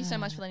hindsight. Thank you so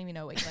much for letting me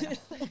know a week later.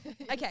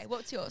 Okay,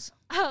 what's yours?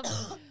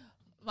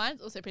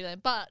 Mine's also pretty lame,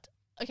 but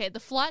okay, the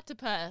flight to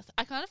Perth,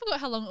 I kind of forgot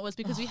how long it was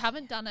because we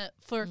haven't done it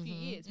for a few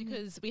years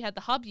because we had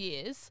the hub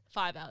years,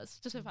 5 hours,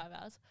 just for 5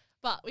 hours.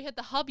 But we had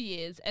the hub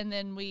years and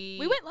then we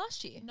We went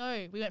last year.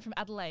 No, we went from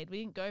Adelaide. We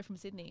didn't go from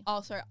Sydney.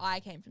 Oh, sorry, I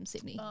came from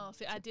Sydney. Oh,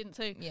 see, I didn't.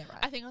 So Yeah, right.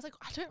 I think I was like,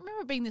 I don't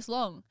remember it being this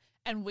long.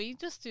 And we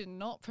just did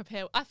not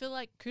prepare. I feel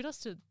like kudos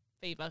to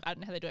Viva. I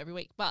don't know how they do it every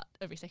week, but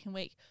every second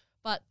week.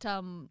 But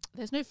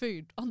there's no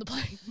food on the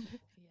plane.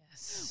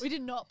 Yes. We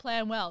did not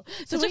plan well.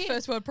 Such a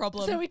first world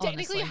problem. So we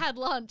technically honestly. had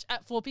lunch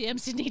at 4 p.m.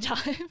 Sydney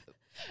time.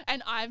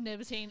 And I've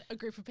never seen a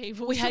group of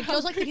people. We had so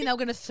girls like hungry. thinking they were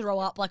going to throw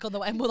up like on the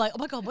way, and we're like, "Oh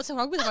my God, what's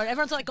wrong with everyone?"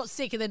 Everyone's like got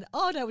sick, and then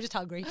oh no, we're just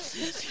hungry.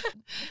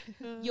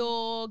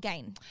 Your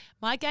gain.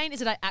 My gain is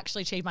that I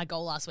actually achieved my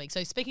goal last week.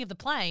 So speaking of the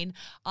plane,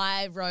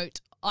 I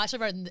actually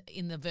wrote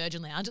in the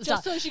Virgin Lounge at the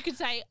Just start. so she could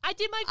say, I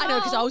did my I goal. know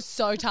because I was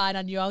so tired.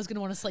 I knew I was going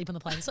to want to sleep on the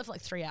plane. I slept for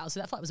like 3 hours, so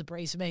that flight was a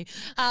breeze for me.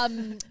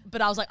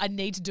 But I was like, I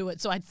need to do it.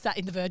 So I sat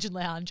in the Virgin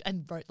Lounge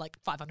and wrote like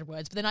 500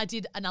 words. But then I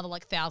did another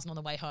like 1,000 on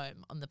the way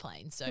home on the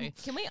plane. So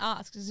Can we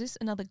ask, is this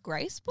another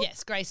Grace book?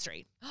 yes, Grey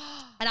Street.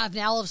 And I've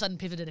now all of a sudden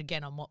pivoted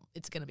again on what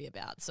it's going to be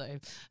about. So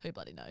who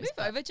bloody knows? Move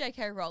But over,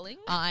 J.K. Rowling.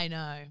 I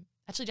know.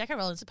 Actually, J.K.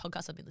 Rowling's a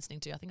podcast I've been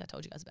listening to. I think I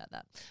told you guys about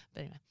that.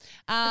 But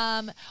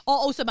anyway.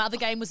 Also, my other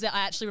game was that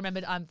I actually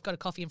remembered I've got a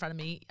coffee in front of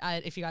me.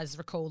 If you guys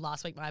recall,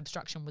 last week my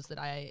obstruction was that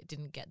I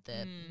didn't get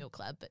the milk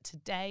lab. But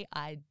today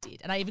I did.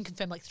 And I even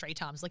confirmed like 3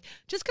 times. Like,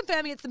 just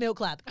confirming it's the milk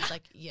lab. I was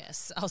like,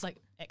 yes. I was like,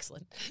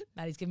 excellent.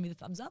 Maddie's giving me the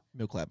thumbs up.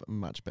 Milk Lab,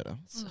 much better.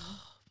 So much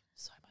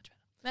better.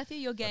 Matthew,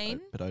 your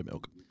gain, But oat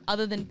milk.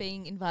 other than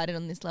being invited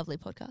on this lovely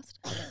podcast.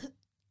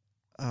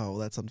 Oh, well,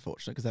 that's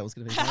unfortunate because that was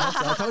going to be my answer.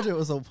 I told you it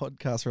was all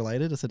podcast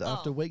related. I said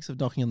after weeks of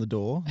knocking on the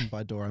door, and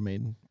by door I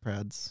mean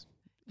Proud's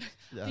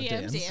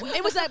DMs.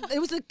 It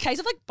was a case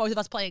of like both of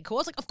us playing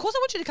calls. Like, of course I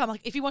want you to come.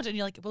 Like, if you want to, and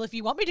you're like, well, if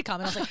you want me to come,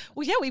 and I was like,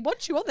 well, yeah, we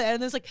want you on there.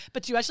 And there's like,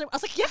 but do you actually? I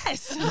was like,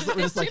 yes. We're There's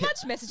just like, too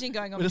much messaging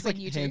going on we're just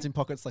between like you hands two. in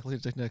pockets, like, you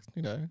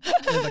know.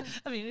 Like,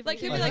 I mean, Like,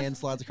 he'll my be like, hand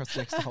slides across the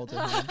next to hold her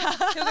hand.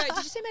 he'll go, did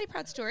you see Matty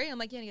Proud's story? I'm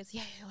like, yeah. And he goes,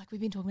 yeah, like we've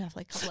been talking about it for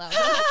like a couple hours.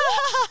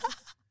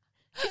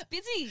 He's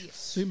busy.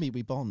 Sue me,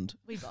 we bond.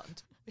 we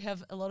bond. We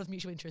have a lot of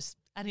mutual interests,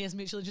 and he has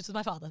mutual interests with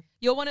my father.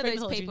 You're one of Great those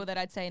mythology. people that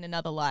I'd say in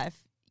another life,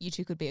 you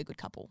two could be a good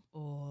couple.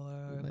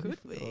 Or Maybe- could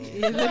we?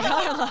 oh. In the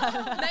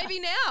guideline.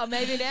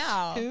 Maybe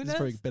now. Who It's knows?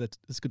 probably better.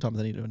 It's a good time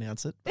than I need to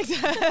announce it.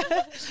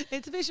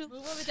 It's official.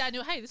 We'll go with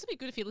Daniel. Hey, this would be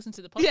good if you listen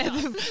to the podcast. Yeah,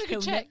 This is a he'll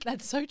good ne- check.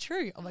 that's so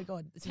true. Oh my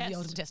god, this is Test. the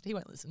ultimate test. He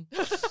won't listen,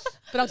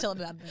 but I'll tell him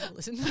about it. He'll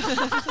listen.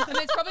 And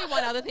there's probably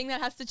one other thing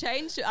that has to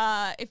change.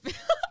 If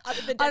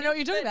other than I don't know what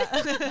you're talking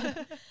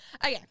about.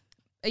 Okay,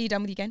 are you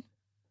done with your game?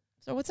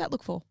 So what's that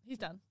look for? He's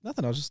done.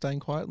 Nothing. I was just staying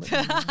quiet.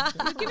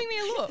 You're giving me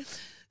a look.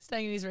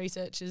 Staying in his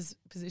researcher's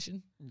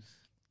position.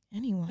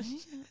 Anyway,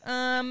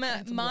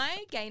 my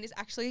gain is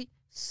actually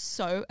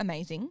so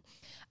amazing.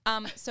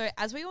 So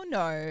as we all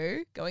know,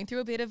 going through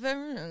a bit of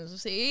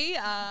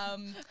a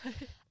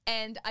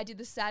and I did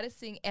the saddest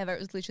thing ever. It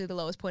was literally the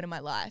lowest point of my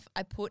life.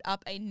 I put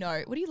up a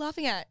note. What are you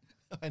laughing at?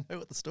 I know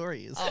what the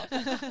story is.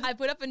 I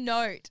put up a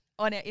note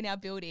in our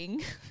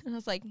building, and I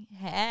was like,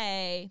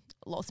 "Hey,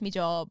 lost my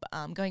job.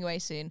 Going away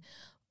soon.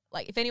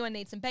 Like, if anyone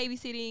needs some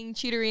babysitting,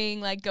 tutoring,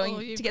 like going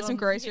to get some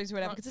groceries or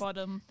whatever." Because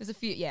Bottom. there's a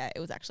few. Yeah, it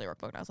was actually rock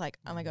bottom. I was like,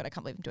 "Oh my god, I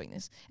can't believe I'm doing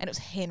this," and it was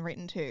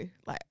handwritten too.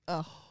 Like,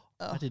 I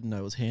didn't know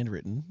it was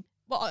handwritten.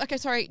 Well, okay,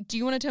 sorry. Do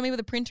you want to tell me where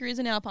the printer is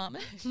in our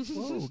apartment?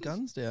 Whoa,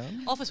 guns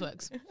down. Office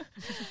works.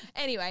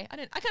 Anyway, I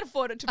can't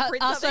afford it to print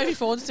Ask something. Sophie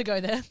Fawns to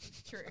go there.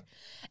 True.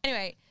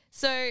 Anyway,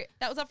 so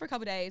that was up for a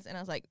couple of days, and I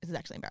was like, this is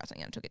actually embarrassing,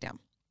 and I took it down.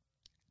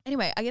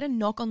 Anyway, I get a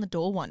knock on the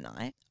door one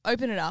night,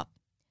 open it up,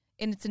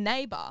 and it's a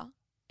neighbour,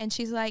 and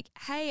she's like,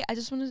 hey, I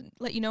just want to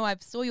let you know I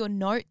saw your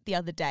note the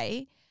other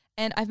day,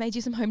 and I've made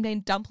you some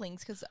homemade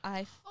dumplings because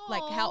like,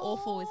 how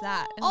awful is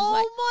that? And I was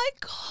like, my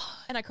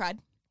god. and I cried.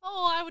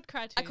 Oh, I would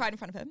cry too. I cried in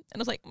front of her, and I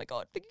was like, oh my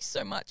God, thank you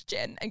so much,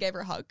 Jen, and gave her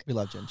a hug. We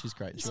love Jen. She's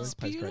great. She always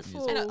plays great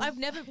beautiful. music.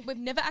 And we've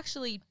never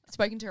actually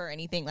spoken to her or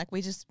anything. Like,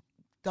 we just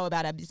go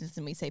about our business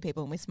and we see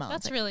people and we smile.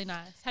 That's It's like, really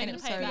nice. How are and you it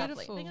going was to pay so back?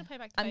 lovely. How are you going to pay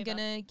back the I'm favour?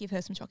 gonna give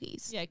her some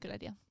chockies. Yeah, good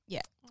idea.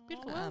 Yeah.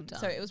 Beautiful. Well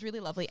So it was really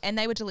lovely, and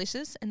they were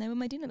delicious, and they were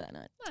my dinner that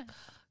night. Nice.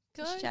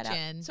 Go, Shout out.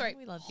 Jen. Sorry,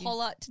 we love you.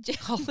 holla to Jen.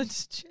 Holla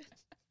to Jen.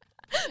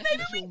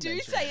 Maybe we do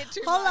mention. say it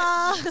too much.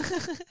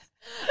 Holla.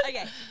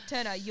 Okay,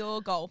 Turner,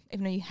 your goal.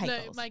 Even though you hate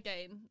No, goals. my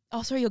gain.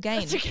 Oh, sorry, your gain.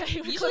 That's okay.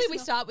 we're Usually close we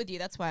enough. start with you.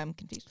 That's why I'm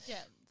confused. Yeah,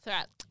 it's all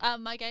right.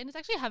 My gain is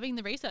actually having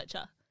the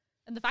researcher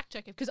and the fact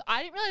checker because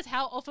I didn't realize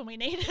how often we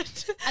need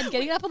it. And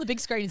getting it up on the big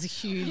screen is a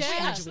huge. Yeah. We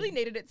huge actually win.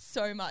 needed it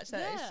so much.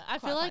 That Yeah, is I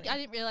quite feel like funny.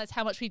 I didn't realize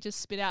how much we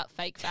just spit out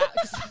fake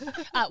facts.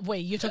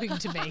 You're talking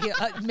to me.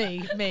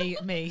 Me.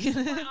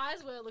 My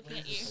eyes were looking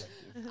at you.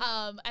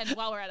 And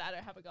while we're at it, I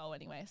don't have a goal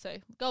anyway. So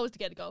goal is to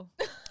get a goal.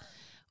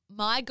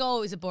 My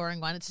goal is a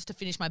boring one. It's just to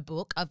finish my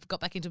book. I've got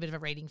back into a bit of a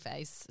reading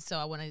phase, so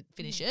I want to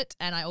finish it.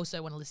 And I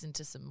also want to listen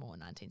to some more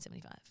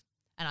 1975.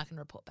 And I can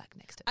report back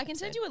next I can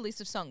send you a list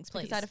of songs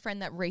because Please. I had a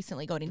friend that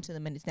recently got into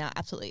them and is now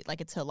absolutely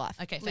like it's her life.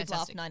 Okay, Live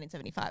Laugh fantastic.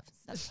 1975.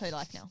 That's her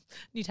life now.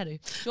 new tattoo.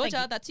 Georgia,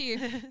 Thank that's you.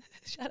 you.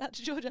 Shout out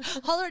to Georgia.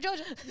 Holler at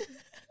Georgia.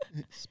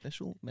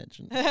 Special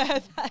mention.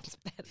 That's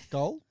better.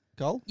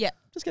 Goal? Yeah.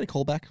 Just get a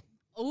call back.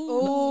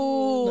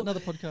 Ooh. Another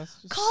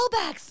podcast. Just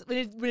Callbacks.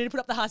 We need to put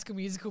up the High School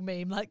Musical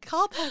meme, like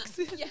callbacks.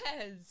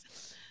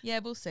 Yes. Yeah,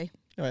 we'll see.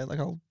 Anyway, like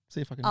I'll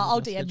see if I can. I'll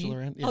move my DM schedule you.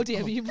 around. I'll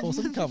DM you.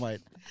 Awesome. Can't wait.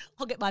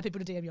 I'll get my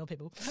people to DM your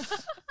people.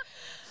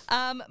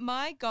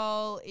 My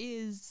goal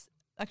is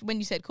like when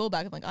you said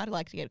callback, I'm like, I'd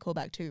like to get a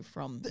callback too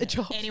from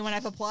job. anyone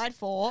I've applied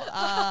for.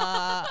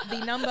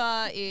 The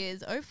number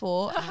is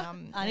 04.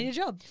 I need a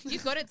job.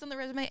 You've got it. It's on the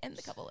resume and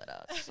the cover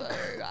letter. So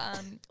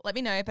let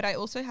me know. But I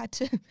also had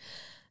to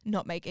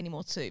not make any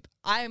more soup.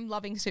 I am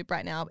loving soup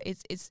right now.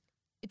 It's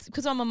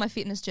because I'm on my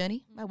fitness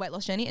journey, my weight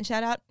loss journey. And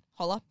shout out,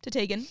 holla to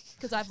Tegan,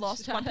 because I've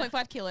lost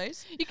 1.5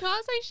 kilos. You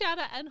can't say shout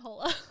out and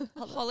holla.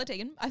 Holla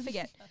Tegan, I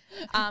forget.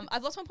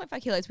 I've lost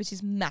 1.5 kilos, which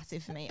is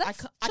massive for me.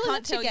 That's- I surely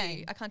can't that's your tell you.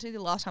 gain. I can't tell you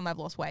the last time I've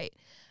lost weight.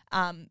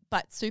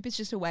 But soup is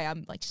just a way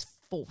I'm like just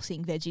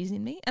forcing veggies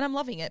in me, and I'm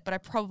loving it. But I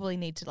probably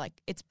need to like.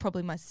 It's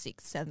probably my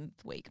 6th,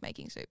 7th week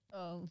making soup.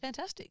 Oh,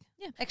 Fantastic.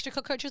 Yeah. Extra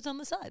cockroaches on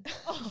the side.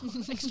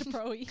 extra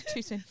pro-y.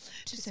 Too soon.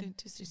 Too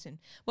soon.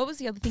 What was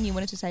the other thing you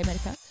wanted to say, Maddy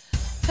Proud?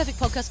 Perfect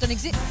podcast don't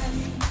exist.